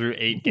yards through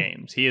 8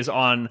 games. He is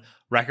on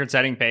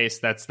record-setting pace.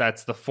 That's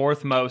the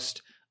 4th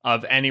most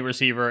of any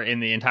receiver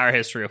in the entire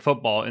history of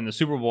football. In the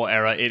Super Bowl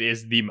era, it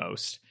is the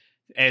most.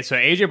 And so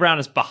A.J. Brown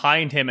is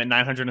behind him at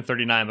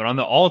 939, but on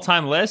the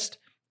all-time list,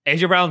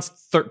 A.J. Brown's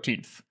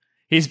 13th.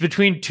 He's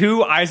between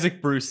 2 Isaac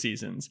Bruce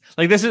seasons.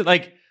 Like, this is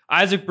like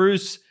Isaac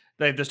Bruce,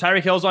 like there's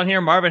Tyreek Hill's on here,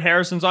 Marvin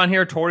Harrison's on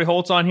here, Torrey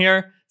Holt's on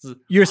here.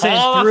 You're saying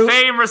Hall of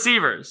Fame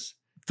receivers.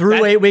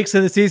 Through 8 weeks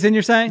of the season,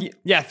 you're saying?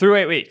 Yeah, through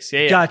 8 weeks.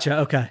 Yeah.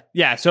 Gotcha. Okay.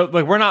 Yeah, so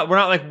like we're not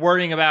like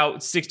worrying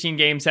about 16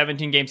 game,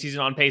 17 game season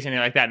on pace,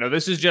 anything like that. No,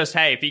 this is just,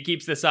 hey, if he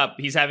keeps this up,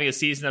 he's having a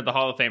season that the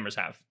Hall of Famers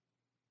have.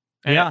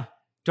 And yeah.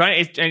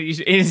 He's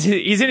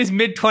in his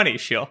mid-20s,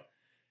 Sheil.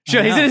 He's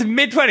in his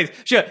mid-20s.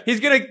 Sure, he's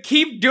going to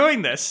keep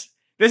doing this.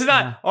 This is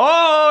not,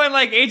 and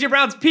like A.J.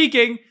 Brown's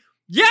peaking.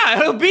 Yeah,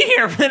 he'll be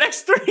here for the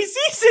next 3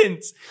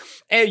 seasons.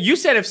 And you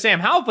said if Sam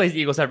Howell plays the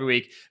Eagles every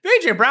week,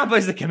 if A.J. Brown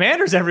plays the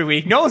Commanders every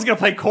week, no one's going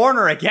to play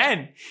corner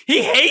again.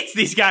 He hates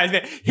these guys,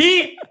 man.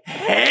 He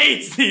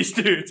hates these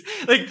dudes.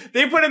 Like,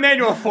 they put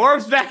Emmanuel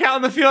Forbes back out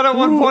on the field at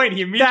one point.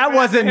 That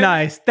wasn't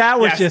nice.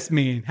 That was just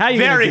mean. How you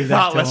very do that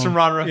thoughtless from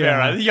Ron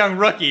Rivera, the young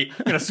rookie,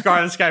 going to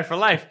scar this guy for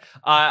life.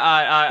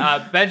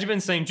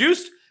 Benjamin St.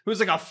 Juste, who's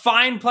like a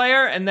fine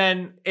player, and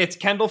then it's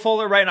Kendall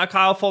Fuller, right? Not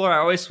Kyle Fuller. I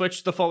always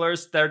switch the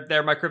Fullers.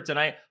 They're my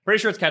kryptonite. Pretty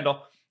sure it's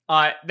Kendall.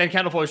 Then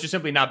Kendall Fuller is just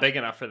simply not big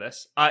enough for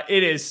this.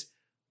 It is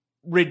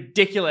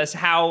ridiculous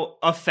how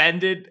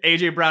offended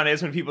A.J. Brown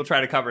is when people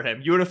try to cover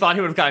him. You would have thought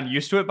he would have gotten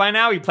used to it by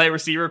now. He play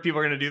receiver. People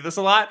are going to do this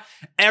a lot.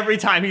 Every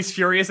time he's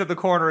furious that the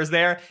corner is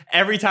there,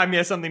 every time he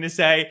has something to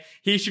say,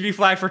 he should be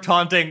flagged for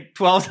taunting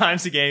 12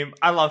 times a game.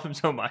 I love him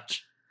so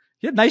much.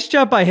 Yeah, nice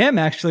job by him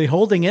actually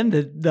holding in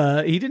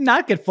he did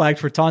not get flagged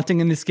for taunting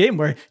in this game,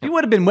 where he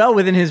would have been well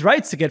within his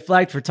rights to get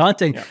flagged for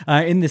taunting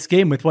in this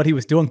game with what he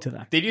was doing to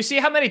them. Did you see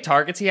how many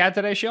targets he had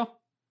today, Sheil?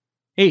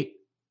 8.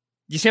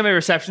 You see how many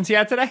receptions he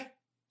had today?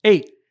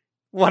 8.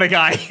 What a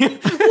guy.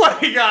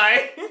 What a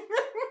guy.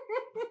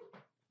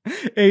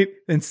 8,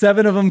 and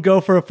 7 of them go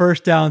for a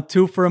first down.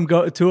 2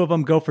 of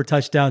them go for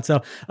touchdown.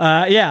 So,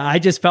 I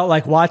just felt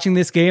like watching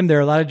this game, there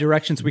are a lot of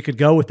directions we could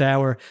go with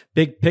our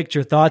big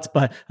picture thoughts,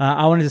 but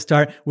I wanted to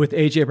start with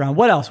A.J. Brown.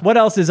 What else? What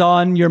else is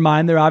on your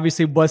mind? There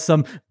obviously was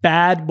some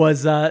bad,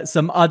 was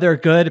some other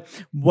good.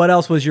 What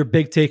else was your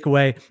big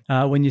takeaway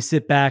when you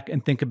sit back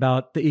and think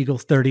about the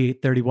Eagles'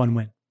 38-31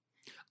 win?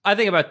 I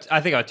think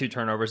about 2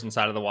 turnovers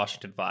inside of the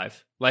Washington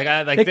 5.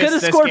 They could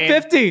have scored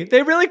 50.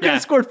 They really could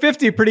have scored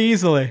 50 pretty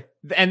easily.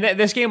 And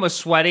this game was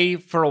sweaty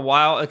for a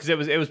while because it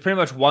was pretty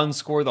much one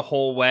score the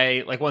whole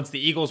way. Like once the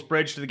Eagles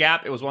bridged the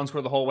gap, it was one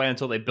score the whole way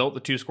until they built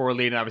the 2-score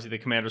lead. And obviously the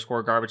Commanders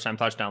scored garbage time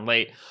touchdown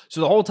late. So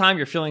the whole time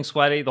you're feeling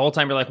sweaty. The whole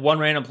time you're like one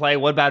random play,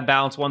 one bad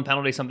bounce, one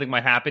penalty, something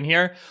might happen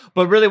here.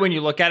 But really when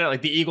you look at it,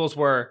 like the Eagles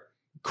were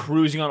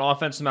cruising on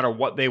offense no matter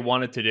what they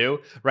wanted to do,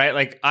 right?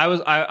 Like I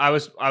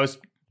was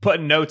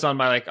putting notes on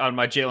my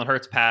Jalen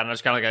Hurts pad, and I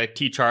was kind of like a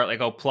T chart,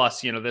 like, oh, plus,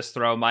 this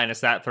throw,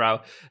 minus that throw,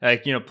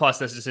 like, plus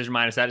this decision,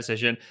 minus that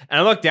decision. And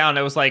I looked down,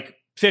 it was like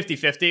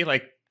 50-50,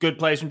 like good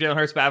plays from Jalen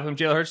Hurts, bad from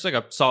Jalen Hurts, like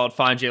a solid,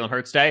 fine Jalen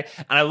Hurts day.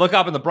 And I look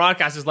up and the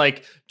broadcast is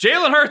like,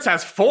 Jalen Hurts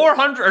has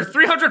 400 or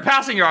 300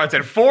 passing yards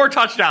and 4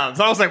 touchdowns.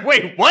 And I was like,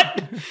 wait,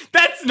 what?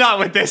 That's not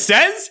what this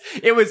says.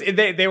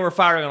 They were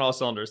firing on all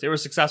cylinders. They were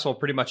successful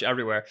pretty much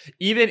everywhere.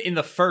 Even in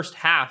the first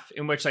half,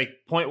 in which, like,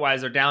 point-wise,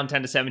 they're down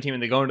 10-17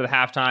 and they go into the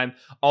halftime.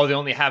 Oh, they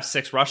only have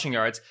 6 rushing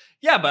yards.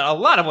 Yeah, but a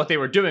lot of what they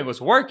were doing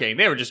was working.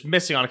 They were just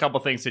missing on a couple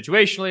things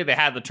situationally. They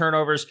had the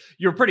turnovers.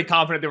 You were pretty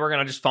confident they were going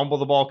to just fumble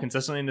the ball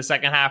consistently in the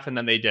second half, and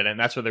then they didn't.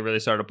 That's where they really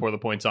started to pour the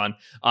points on.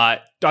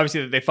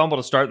 Obviously, they fumbled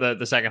to start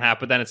the second half,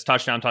 but then it's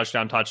touchdown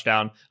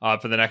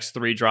for the next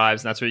 3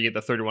 drives, and that's where you get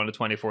the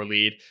 31-24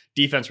 lead.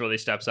 Defense really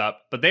steps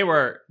up, but they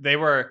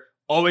were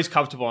always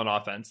comfortable in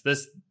offense.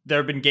 There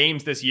have been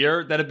games this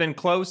year that have been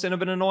close and have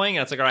been annoying,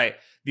 and it's like, all right,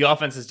 the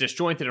offense is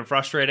disjointed and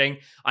frustrating.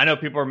 I know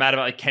people are mad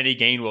about like Kenny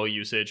Gainwell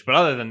usage, but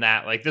other than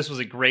that, like this was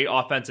a great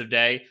offensive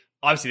day.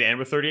 Obviously, they ended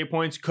with 38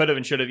 points. Could have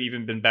and should have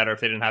even been better if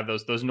they didn't have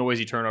those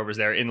noisy turnovers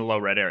there in the low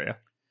red area.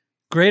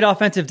 Great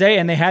offensive day,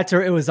 and they had to.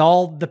 It was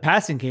all the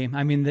passing game.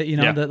 I mean,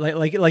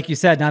 like you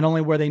said, not only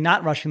were they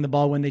not rushing the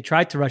ball when they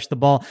tried to rush the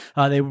ball,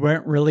 they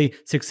weren't really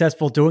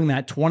successful doing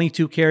that.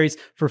 22 carries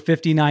for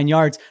 59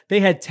 yards.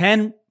 They had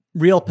 10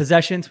 real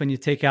possessions when you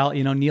take out,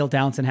 kneel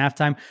downs in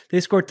halftime.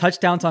 They scored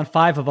touchdowns on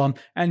 5 of them,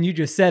 and you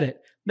just said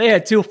it. They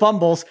had 2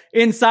 fumbles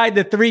inside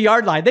the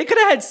 3-yard line. They could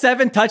have had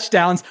 7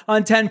 touchdowns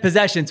on 10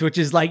 possessions, which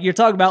is like, you're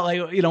talking about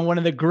one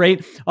of the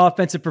great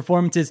offensive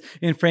performances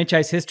in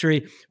franchise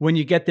history. When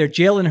you get there,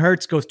 Jalen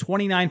Hurts goes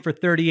 29 for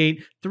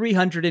 38,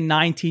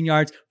 319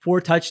 yards,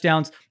 4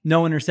 touchdowns,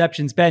 no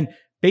interceptions. Ben,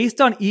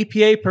 based on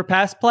EPA per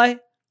pass play,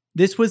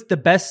 this was the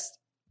best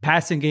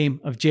passing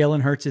game of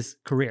Jalen Hurts'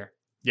 career.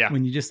 Yeah.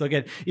 When you just look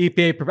at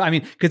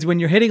EPA, because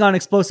when you're hitting on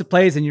explosive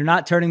plays and you're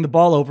not turning the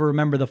ball over,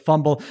 remember the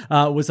fumble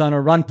was on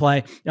a run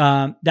play.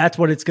 That's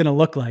what it's going to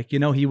look like.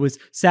 He was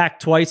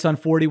sacked twice on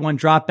 41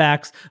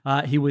 dropbacks.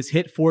 He was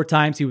hit 4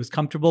 times. He was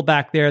comfortable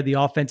back there. The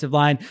offensive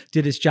line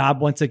did his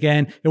job once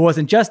again. It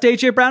wasn't just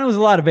AJ Brown. It was a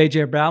lot of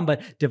AJ Brown,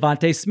 but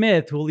Devontae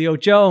Smith, Julio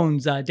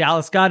Jones,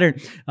 Dallas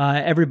Goedert,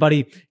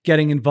 everybody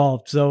getting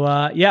involved.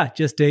 So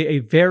just a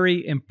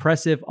very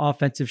impressive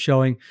offensive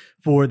showing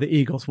for the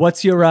Eagles.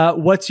 What's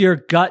your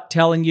gut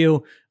telling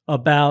you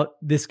about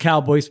this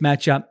Cowboys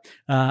matchup?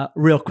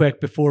 Real quick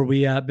before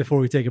we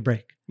take a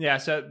break. Yeah.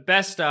 So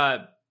best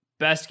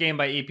game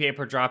by EPA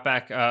per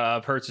dropback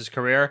of Hurts'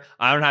 career.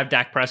 I don't have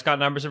Dak Prescott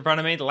numbers in front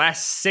of me. The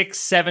last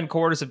 6-7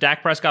 quarters of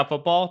Dak Prescott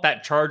football,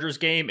 that Chargers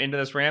game into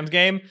this Rams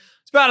game,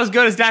 it's about as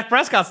good as Dak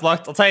Prescott's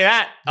looked. I'll tell you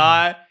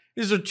that.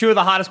 These are 2 of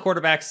the hottest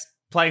quarterbacks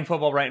playing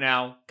football right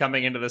now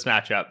coming into this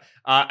matchup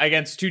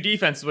against 2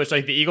 defenses, which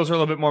like the Eagles are a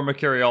little bit more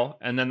mercurial,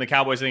 and then the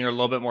Cowboys I think are a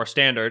little bit more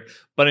standard.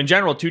 But in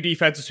general, 2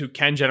 defenses who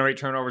can generate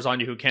turnovers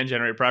on you, who can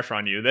generate pressure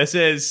on you. This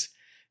is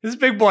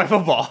big boy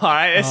football. All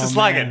right, it's just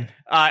slugging.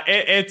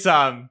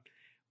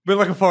 We're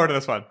looking forward to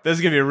this one. This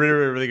is gonna be a really,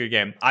 really, really good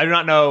game. I do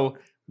not know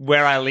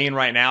where I lean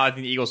right now. I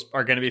think the Eagles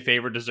are going to be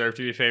favored, deserve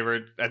to be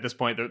favored at this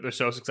point. They're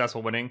so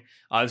successful winning.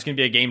 It's going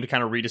to be a game to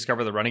kind of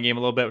rediscover the running game a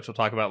little bit, which we'll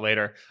talk about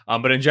later.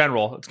 But in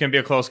general, it's going to be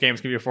a close game.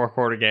 It's going to be a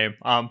 4-quarter game.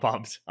 I'm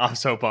pumped. I'm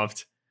so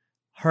pumped.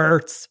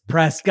 Hurts,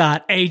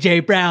 Prescott,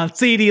 AJ Brown,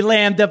 CeeDee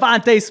Lamb,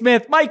 Devontae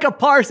Smith, Micah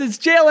Parsons,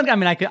 Jalen. I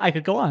mean, I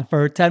could go on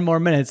for 10 more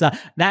minutes.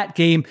 That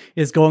game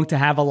is going to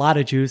have a lot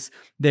of juice.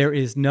 There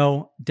is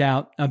no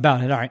doubt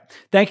about it. All right.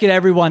 Thank you to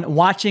everyone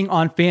watching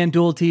on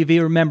FanDuel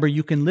TV. Remember,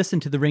 you can listen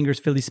to the Ringers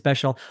Philly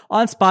special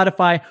on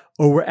Spotify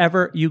or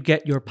wherever you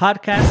get your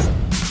podcasts.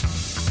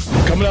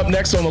 Coming up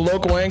next on The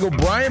Local Angle,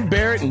 Brian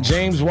Barrett and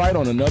James White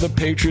on another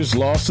Patriots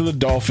loss to the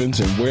Dolphins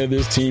and where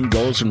this team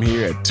goes from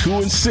here at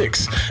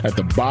 2-6 at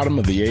the bottom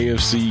of the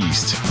AFC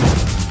East.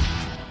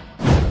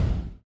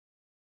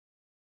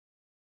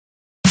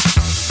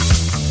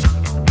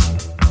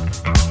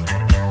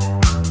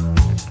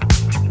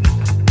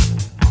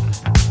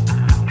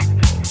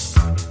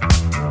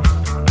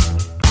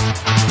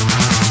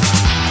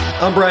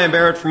 I'm Brian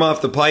Barrett from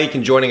Off the Pike,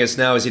 and joining us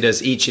now as he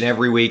does each and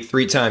every week,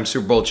 3-time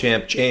Super Bowl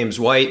champ James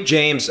White.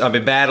 James, I've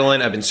been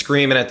battling, I've been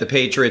screaming at the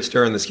Patriots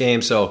during this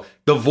game, so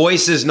the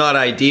voice is not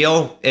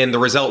ideal, and the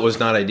result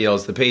was not ideal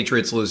as the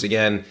Patriots lose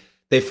again.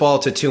 They fall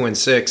to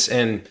 2-6,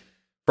 and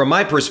from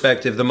my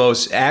perspective, the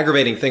most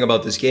aggravating thing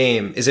about this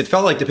game is it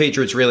felt like the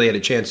Patriots really had a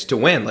chance to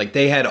win. Like,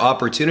 they had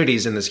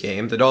opportunities in this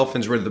game. The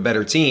Dolphins were the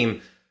better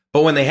team.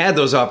 But when they had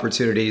those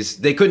opportunities,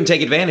 they couldn't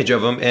take advantage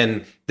of them.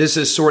 And this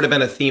has sort of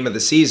been a theme of the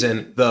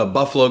season, the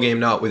Buffalo game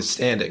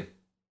notwithstanding.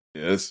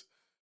 Yeah,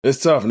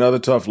 it's tough. Another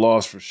tough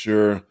loss for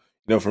sure.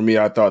 for me,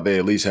 I thought they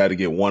at least had to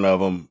get one of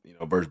them,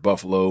 versus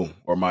Buffalo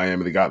or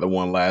Miami. They got the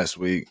one last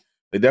week.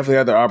 They definitely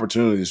had their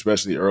opportunities,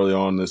 especially early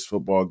on in this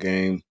football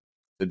game.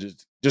 They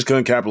just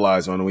couldn't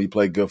capitalize on it. When you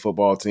play good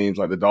football teams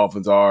like the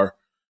Dolphins are,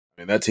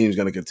 that team's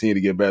going to continue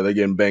to get better. They're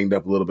getting banged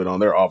up a little bit on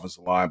their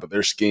offensive line, but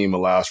their scheme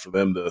allows for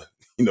them to,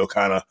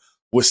 kind of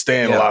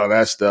withstand a lot of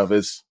that stuff.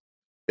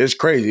 It's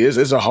crazy.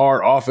 It's a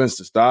hard offense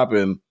to stop,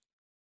 and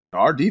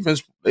our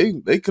defense,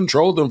 they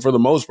controlled them for the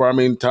most part.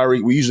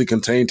 We usually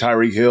contain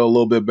Tyreek Hill a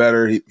little bit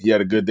better. He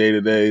had a good day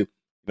today.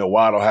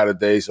 Waddle had a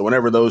day. So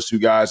whenever those two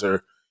guys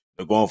are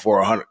going for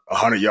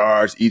 100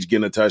 yards, each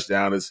getting a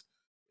touchdown,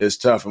 it's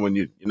tough. And when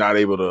you're not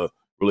able to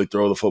really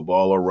throw the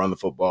football or run the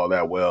football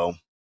that well,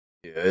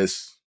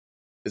 it's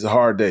a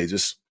hard day.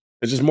 It's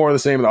just more of the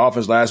same in the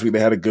offense. Last week they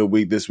had a good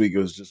week. This week it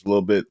was just a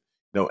little bit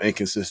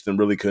inconsistent.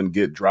 Really couldn't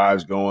get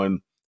drives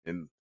going.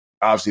 And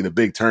obviously the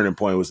big turning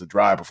point was the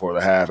drive before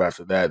the half.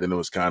 After that, then it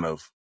was kind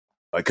of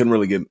like couldn't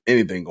really get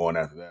anything going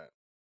after that.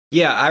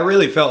 Yeah, I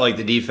really felt like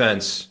the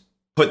defense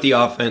put the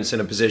offense in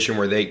a position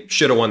where they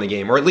should have won the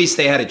game, or at least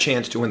they had a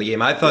chance to win the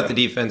game. I thought the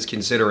defense,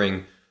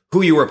 considering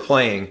who you were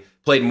playing,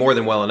 played more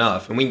than well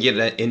enough. And we can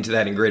get into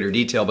that in greater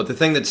detail. But the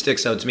thing that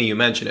sticks out to me, you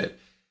mentioned it,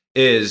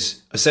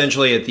 is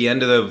essentially at the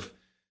end of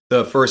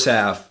the first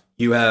half,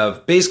 you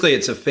have basically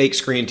it's a fake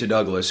screen to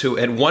Douglas, who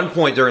at one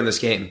point during this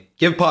game,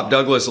 give Pop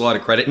Douglas a lot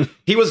of credit.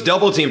 He was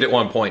double teamed at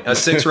one point, a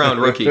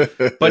 6th-round rookie.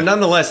 But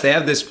nonetheless, they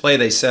have this play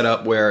they set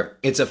up where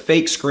it's a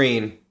fake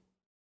screen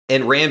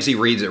and Ramsey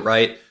reads it,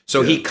 right?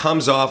 So he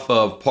comes off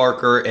of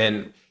Parker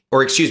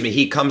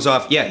he comes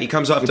off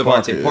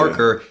Devontae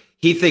Parker. Yeah.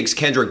 He thinks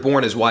Kendrick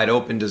Bourne is wide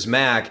open, does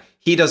Mac.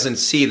 He doesn't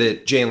see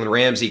that Jalen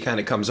Ramsey kind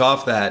of comes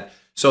off that.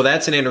 So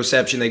that's an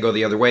interception. They go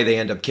the other way. They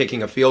end up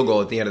kicking a field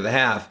goal at the end of the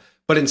half.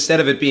 But instead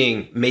of it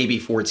being maybe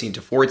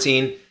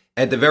 14-14,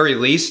 at the very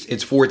least,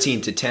 it's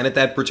 14-10 at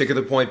that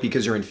particular point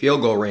because you're in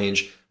field goal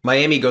range.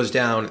 Miami goes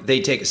down.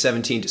 They take a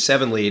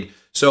 17-7 lead.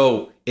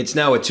 So it's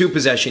now a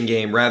 2-possession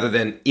game rather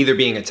than either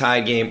being a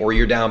tied game or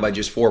you're down by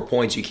just 4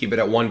 points. You keep it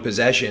at 1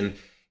 possession.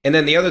 And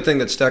then the other thing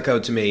that stuck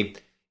out to me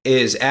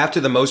is after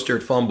the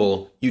Mostert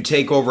fumble, you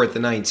take over at the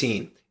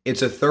 19.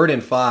 It's a 3rd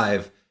and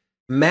 5.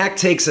 Mac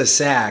takes a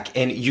sack,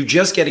 and you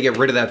just got to get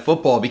rid of that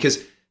football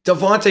because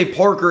Devontae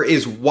Parker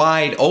is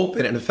wide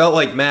open, and it felt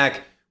like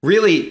Mac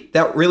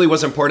that really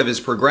wasn't part of his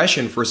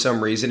progression for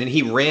some reason, and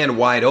he ran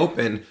wide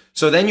open.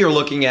 So then you're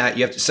looking at,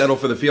 you have to settle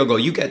for the field goal.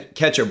 You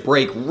catch a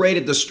break right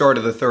at the start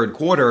of the third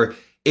quarter.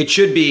 It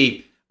should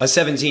be a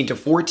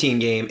 17-14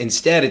 game.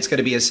 Instead, it's going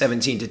to be a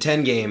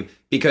 17-10 game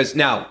because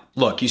now,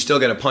 look, you still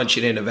got to punch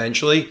it in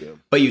eventually,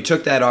 but you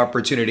took that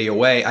opportunity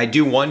away. I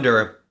do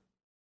wonder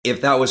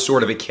if that was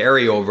sort of a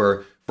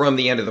carryover from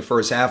the end of the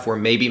first half where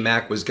maybe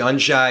Mac was gun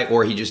shy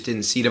or he just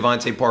didn't see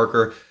Devontae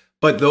Parker.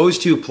 But those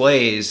two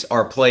plays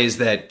are plays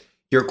that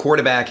your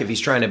quarterback, if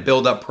he's trying to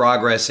build up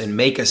progress and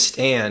make a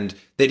stand,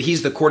 that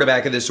he's the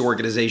quarterback of this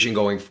organization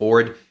going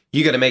forward,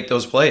 you got to make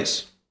those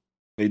plays.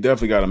 You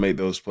definitely got to make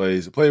those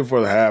plays. The play before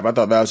the half, I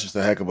thought that was just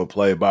a heck of a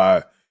play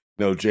by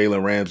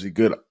Jalen Ramsey.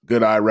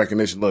 Good eye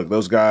recognition. Look,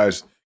 those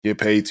guys get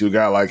paid to a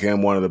guy like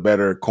him, one of the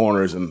better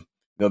corners in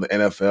the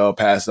NFL,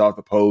 passes off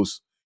the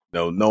post.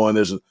 Knowing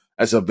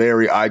that's a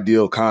very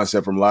ideal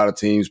concept from a lot of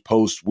teams.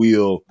 Post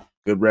wheel,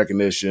 good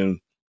recognition.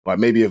 Like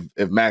maybe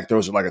if Mac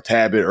throws it like a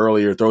tad bit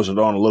earlier, throws it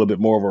on a little bit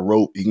more of a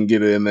rope, he can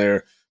get it in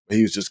there. But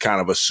he was just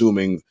kind of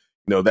assuming,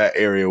 that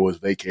area was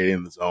vacated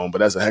in the zone. But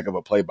that's a heck of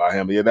a play by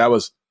him. But yeah, that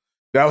was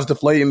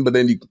deflating. But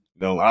then you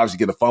obviously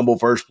get a fumble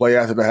first play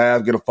after the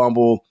half, get a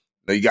fumble.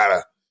 You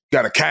gotta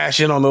cash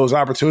in on those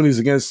opportunities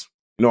against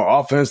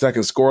offense that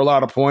can score a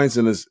lot of points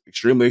and is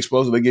extremely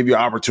explosive. They give you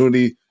an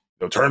opportunity.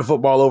 Turn the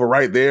football over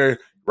right there,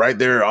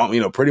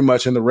 pretty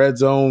much in the red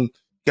zone.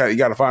 You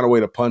got to find a way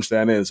to punch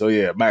that in. So,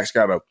 yeah, Max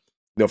got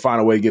to,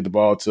 find a way to get the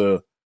ball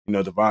to,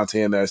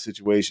 Devontae in that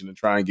situation and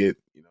try and get,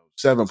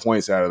 7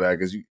 points out of that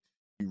because you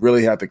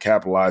really have to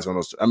capitalize on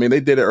those. I mean,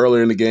 they did it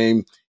earlier in the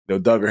game.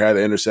 Duggar had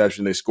the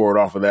interception. They scored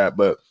off of that.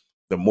 But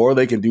the more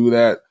they can do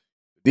that,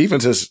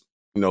 defense has,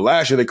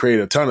 last year they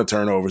created a ton of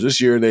turnovers.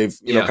 This year they've,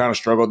 kind of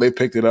struggled. They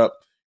picked it up,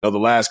 the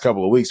last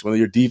couple of weeks. When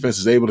your defense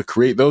is able to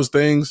create those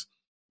things,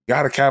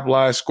 got to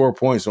capitalize, score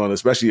points on it,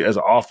 especially as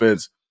an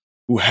offense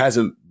who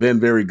hasn't been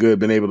very good,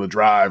 been able to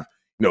drive,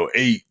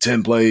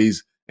 8-10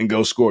 plays and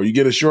go score. You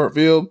get a short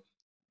field,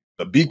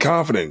 be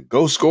confident,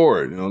 go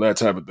score it, that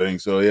type of thing.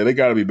 So, yeah, they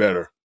got to be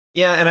better.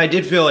 Yeah, and I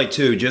did feel like,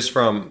 too, just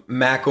from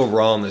Mac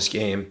overall in this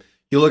game,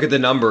 you look at the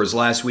numbers.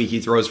 Last week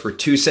he throws for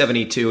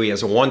 272. He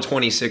has a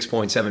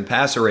 126.7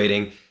 passer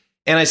rating.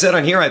 And I said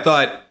on here, I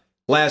thought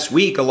last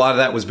week, a lot of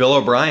that was Bill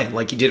O'Brien.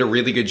 Like, he did a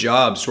really good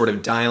job sort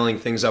of dialing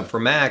things up for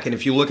Mac. And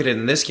if you look at it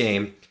in this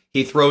game,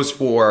 he throws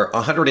for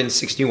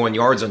 161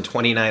 yards on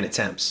 29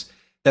 attempts.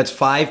 That's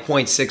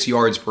 5.6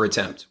 yards per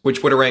attempt,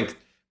 which would have ranked,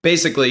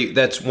 basically,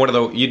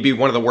 you'd be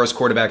one of the worst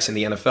quarterbacks in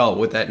the NFL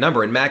with that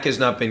number. And Mac has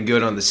not been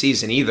good on the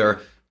season either.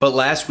 But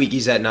last week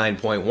he's at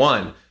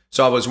 9.1.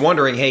 So I was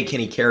wondering, hey, can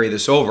he carry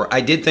this over? I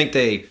did think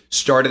they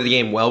started the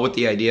game well with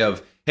the idea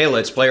of, hey,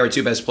 let's play our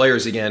two best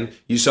players again.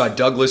 You saw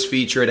Douglas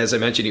feature it. As I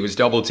mentioned, he was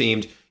double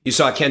teamed. You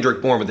saw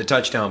Kendrick Bourne with the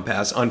touchdown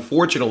pass.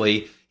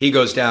 Unfortunately, he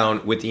goes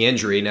down with the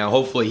injury. Now,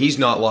 hopefully he's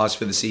not lost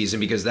for the season,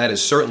 because that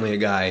is certainly a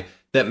guy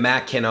that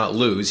Mac cannot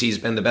lose. He's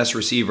been the best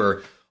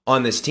receiver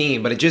on this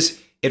team, but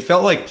it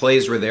felt like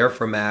plays were there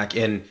for Mac.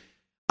 And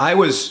I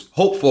was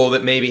hopeful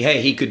that maybe,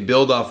 hey, he could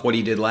build off what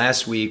he did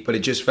last week, but it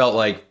just felt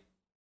like,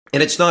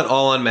 and it's not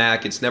all on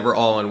Mac, it's never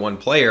all on one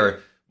player,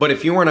 but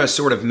if you want to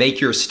sort of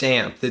make your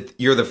stamp that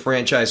you're the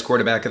franchise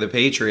quarterback of the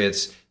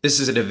Patriots, this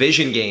is a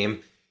division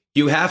game,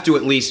 you have to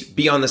at least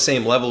be on the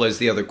same level as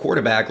the other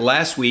quarterback.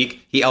 Last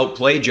week, he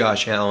outplayed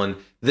Josh Allen.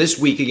 This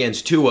week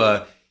against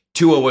Tua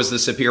was the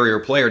superior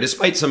player.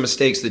 Despite some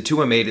mistakes that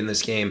Tua made in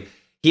this game,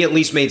 he at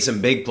least made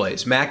some big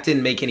plays. Mac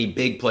didn't make any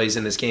big plays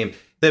in this game.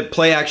 The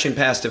play action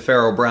pass to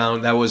Pharaoh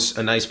Brown, that was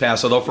a nice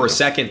pass. Although for a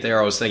second there,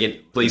 I was thinking,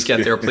 please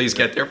get there, please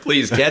get there,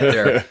 please get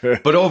there.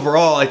 But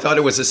overall, I thought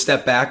it was a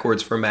step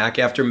backwards for Mac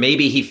after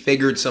maybe he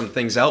figured some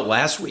things out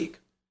last week.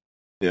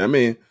 Yeah, I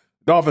mean,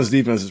 Dolphins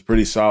defense is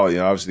pretty solid.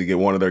 Obviously, get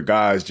one of their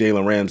guys,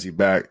 Jalen Ramsey,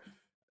 back.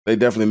 They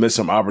definitely missed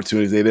some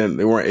opportunities.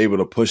 They weren't able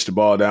to push the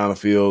ball down the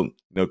field,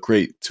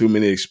 create too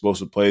many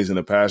explosive plays in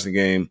the passing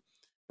game.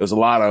 There's a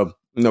lot of,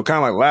 kind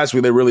of like last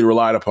week, they really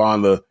relied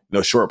upon the,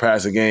 short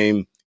passing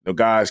game,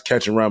 guys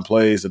catch and run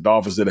plays. The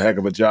Dolphins did a heck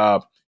of a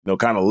job,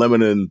 kind of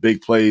limiting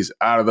big plays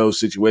out of those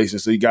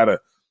situations. So you got to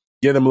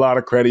give him a lot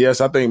of credit.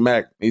 Yes, I think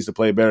Mac needs to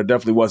play better.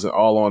 Definitely wasn't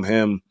all on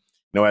him.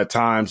 At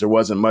times there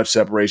wasn't much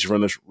separation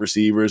from the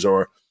receivers,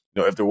 or,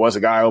 if there was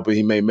a guy open,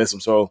 he may miss him.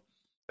 So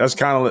that's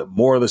kind of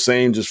more of the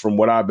same just from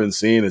what I've been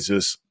seeing. It's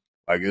just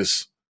like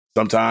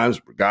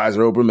sometimes guys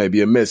are open, maybe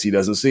a miss. He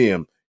doesn't see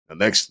him. The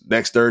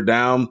next third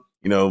down,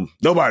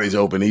 nobody's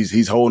open.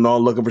 He's holding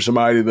on, looking for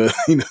somebody to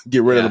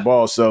get rid of the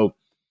ball. So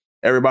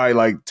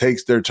everybody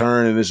takes their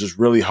turn, and it's just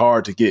really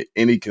hard to get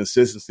any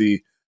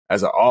consistency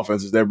as an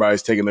offense as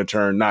everybody's taking their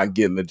turn, not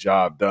getting the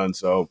job done.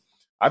 So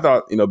I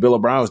thought, Bill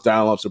Brown was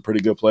dialing up some pretty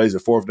good plays. The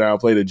fourth down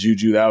play to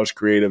Juju, that was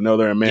creative. No,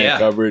 they're in man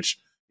coverage.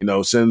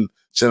 Send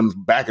them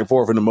back and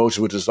forth in the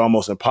motion, which is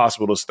almost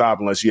impossible to stop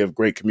unless you have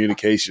great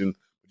communication.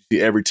 You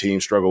see every team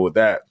struggle with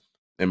that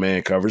in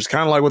man coverage.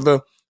 Kind of like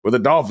what the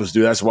Dolphins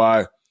do. That's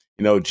why,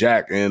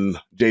 Jack and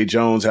Jay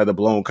Jones had the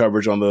blown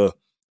coverage on the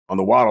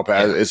Waddle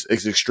pass.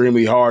 It's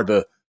extremely hard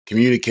to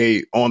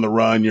communicate on the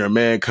run. You're in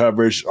man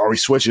coverage. Are we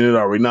switching it?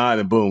 Are we not?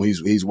 And boom,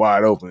 he's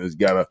wide open. He's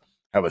got to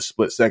have a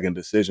split-second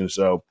decision.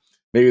 So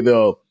maybe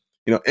they'll,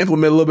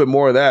 implement a little bit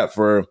more of that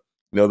for,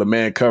 the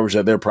man coverage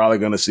that they're probably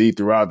going to see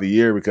throughout the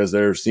year, because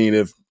they're seeing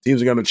if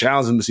teams are going to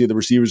challenge them to see if the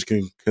receivers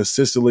can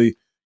consistently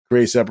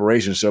create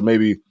separation. So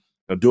maybe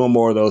doing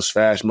more of those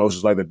fast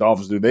motions like the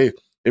Dolphins do. They've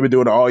been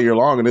doing it all year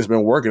long, and it's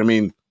been working. I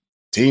mean,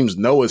 teams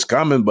know it's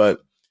coming, but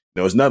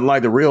it's nothing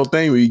like the real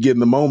thing when you get in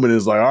the moment.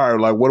 It's like, all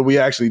right, what are we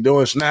actually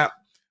doing? Snap.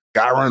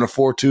 Guy running a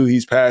 4-2,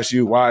 he's past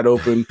you, wide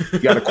open. You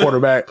got a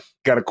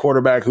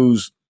quarterback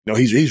who's,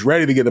 he's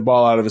ready to get the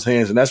ball out of his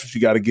hands, and that's what you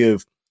got to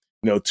give,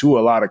 to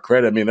a lot of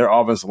credit. I mean, their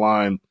offensive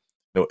line,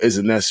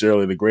 isn't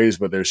necessarily the greatest,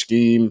 but their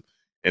scheme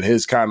and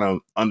his kind of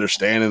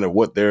understanding of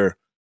what they're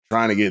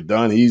trying to get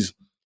done, he's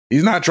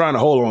not trying to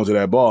hold on to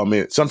that ball. I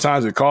mean,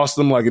 sometimes it costs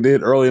them like it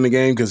did early in the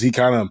game because he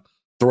kind of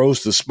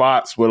throws to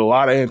spots with a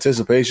lot of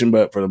anticipation,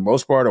 but for the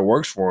most part, it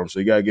works for him. So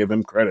you got to give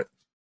him credit.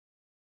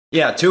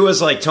 Yeah,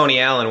 Tua's like Tony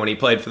Allen when he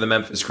played for the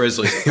Memphis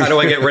Grizzlies. How do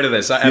I get rid of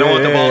this? I don't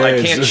want the ball. I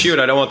can't shoot.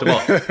 I don't want the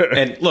ball.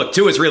 And look,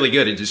 Tua's really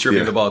good at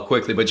distributing the ball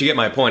quickly, but you get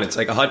my point. It's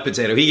like a hot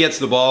potato. He gets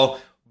the ball,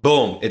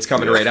 boom, it's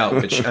coming right out.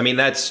 Which, I mean,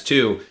 that's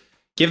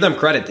give them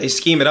credit. They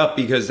scheme it up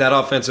because that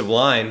offensive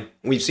line,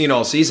 we've seen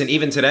all season,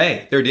 even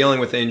today, they're dealing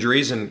with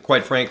injuries, and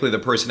quite frankly, the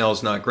personnel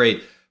is not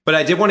great. But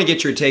I did want to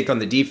get your take on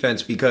the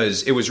defense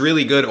because it was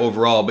really good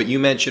overall. But you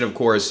mentioned, of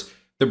course,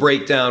 the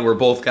breakdown where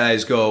both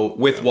guys go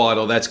with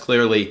Waddle. That's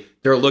clearly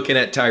they're looking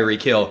at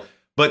Tyreek Hill.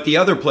 But the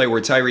other play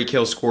where Tyreek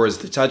Hill scores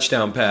the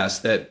touchdown pass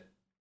that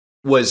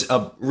was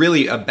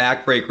really a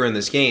backbreaker in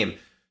this game.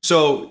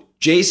 So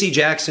J.C.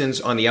 Jackson's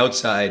on the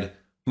outside.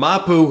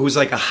 Mapu, who's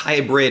like a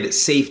hybrid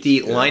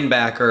safety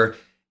linebacker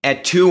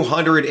at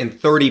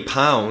 230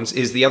 pounds,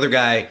 is the other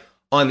guy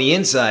on the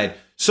inside.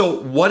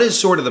 So what is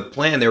sort of the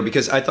plan there?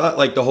 Because I thought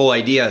the whole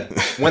idea,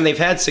 when they've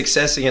had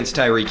success against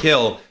Tyreek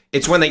Hill,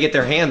 it's when they get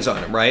their hands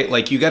on him,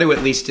 right? You got to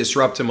at least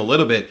disrupt him a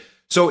little bit.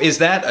 So is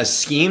that a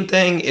scheme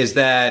thing? Is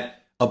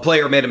that a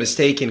player made a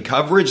mistake in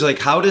coverage?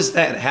 How does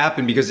that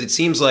happen? Because it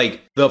seems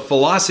like the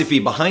philosophy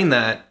behind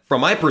that,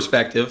 from my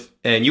perspective,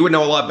 and you would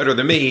know a lot better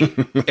than me,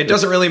 it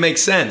doesn't really make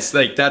sense.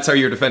 That's how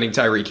you're defending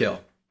Tyreek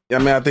Hill. I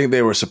mean, I think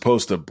they were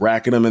supposed to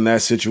bracket him in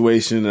that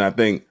situation. And I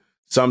think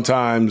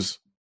sometimes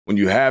when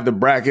you have the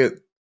bracket,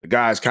 the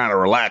guys kind of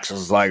relax.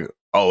 It's like,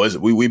 oh,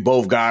 we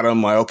both got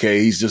him. Okay,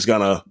 he's just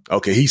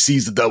he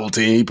sees the double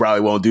team. He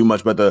probably won't do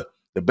much. But the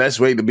best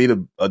way to beat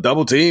a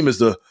double team is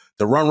to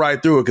run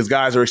right through it, because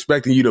guys are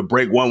expecting you to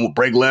break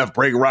left,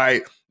 break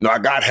right. I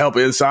got help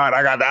inside.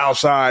 I got the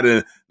outside.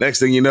 And next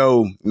thing you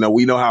know,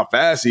 we know how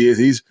fast he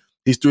is.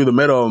 He's through the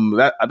middle.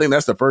 I think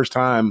that's the first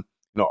time,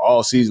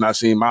 all season I've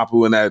seen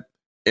Mapu in that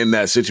in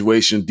that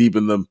situation, deep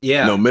in the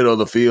middle of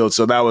the field.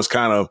 So that was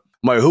kind of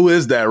like, who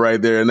is that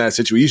right there in that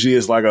situation? Usually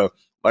it's like a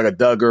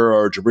Duggar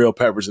or Jabril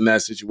Peppers in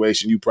that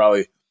situation. You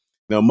probably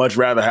much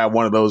rather have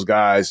one of those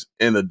guys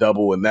in the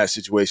double in that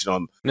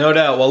situation. No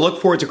doubt. Well,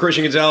 look forward to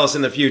Christian Gonzalez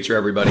in the future,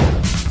 everybody.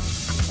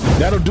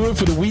 That'll do it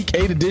for the Week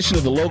 8 edition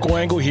of The Local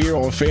Angle here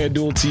on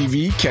FanDuel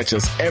TV. Catch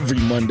us every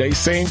Monday,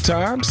 same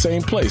time,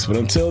 same place. But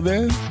until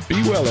then,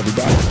 be well,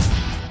 everybody.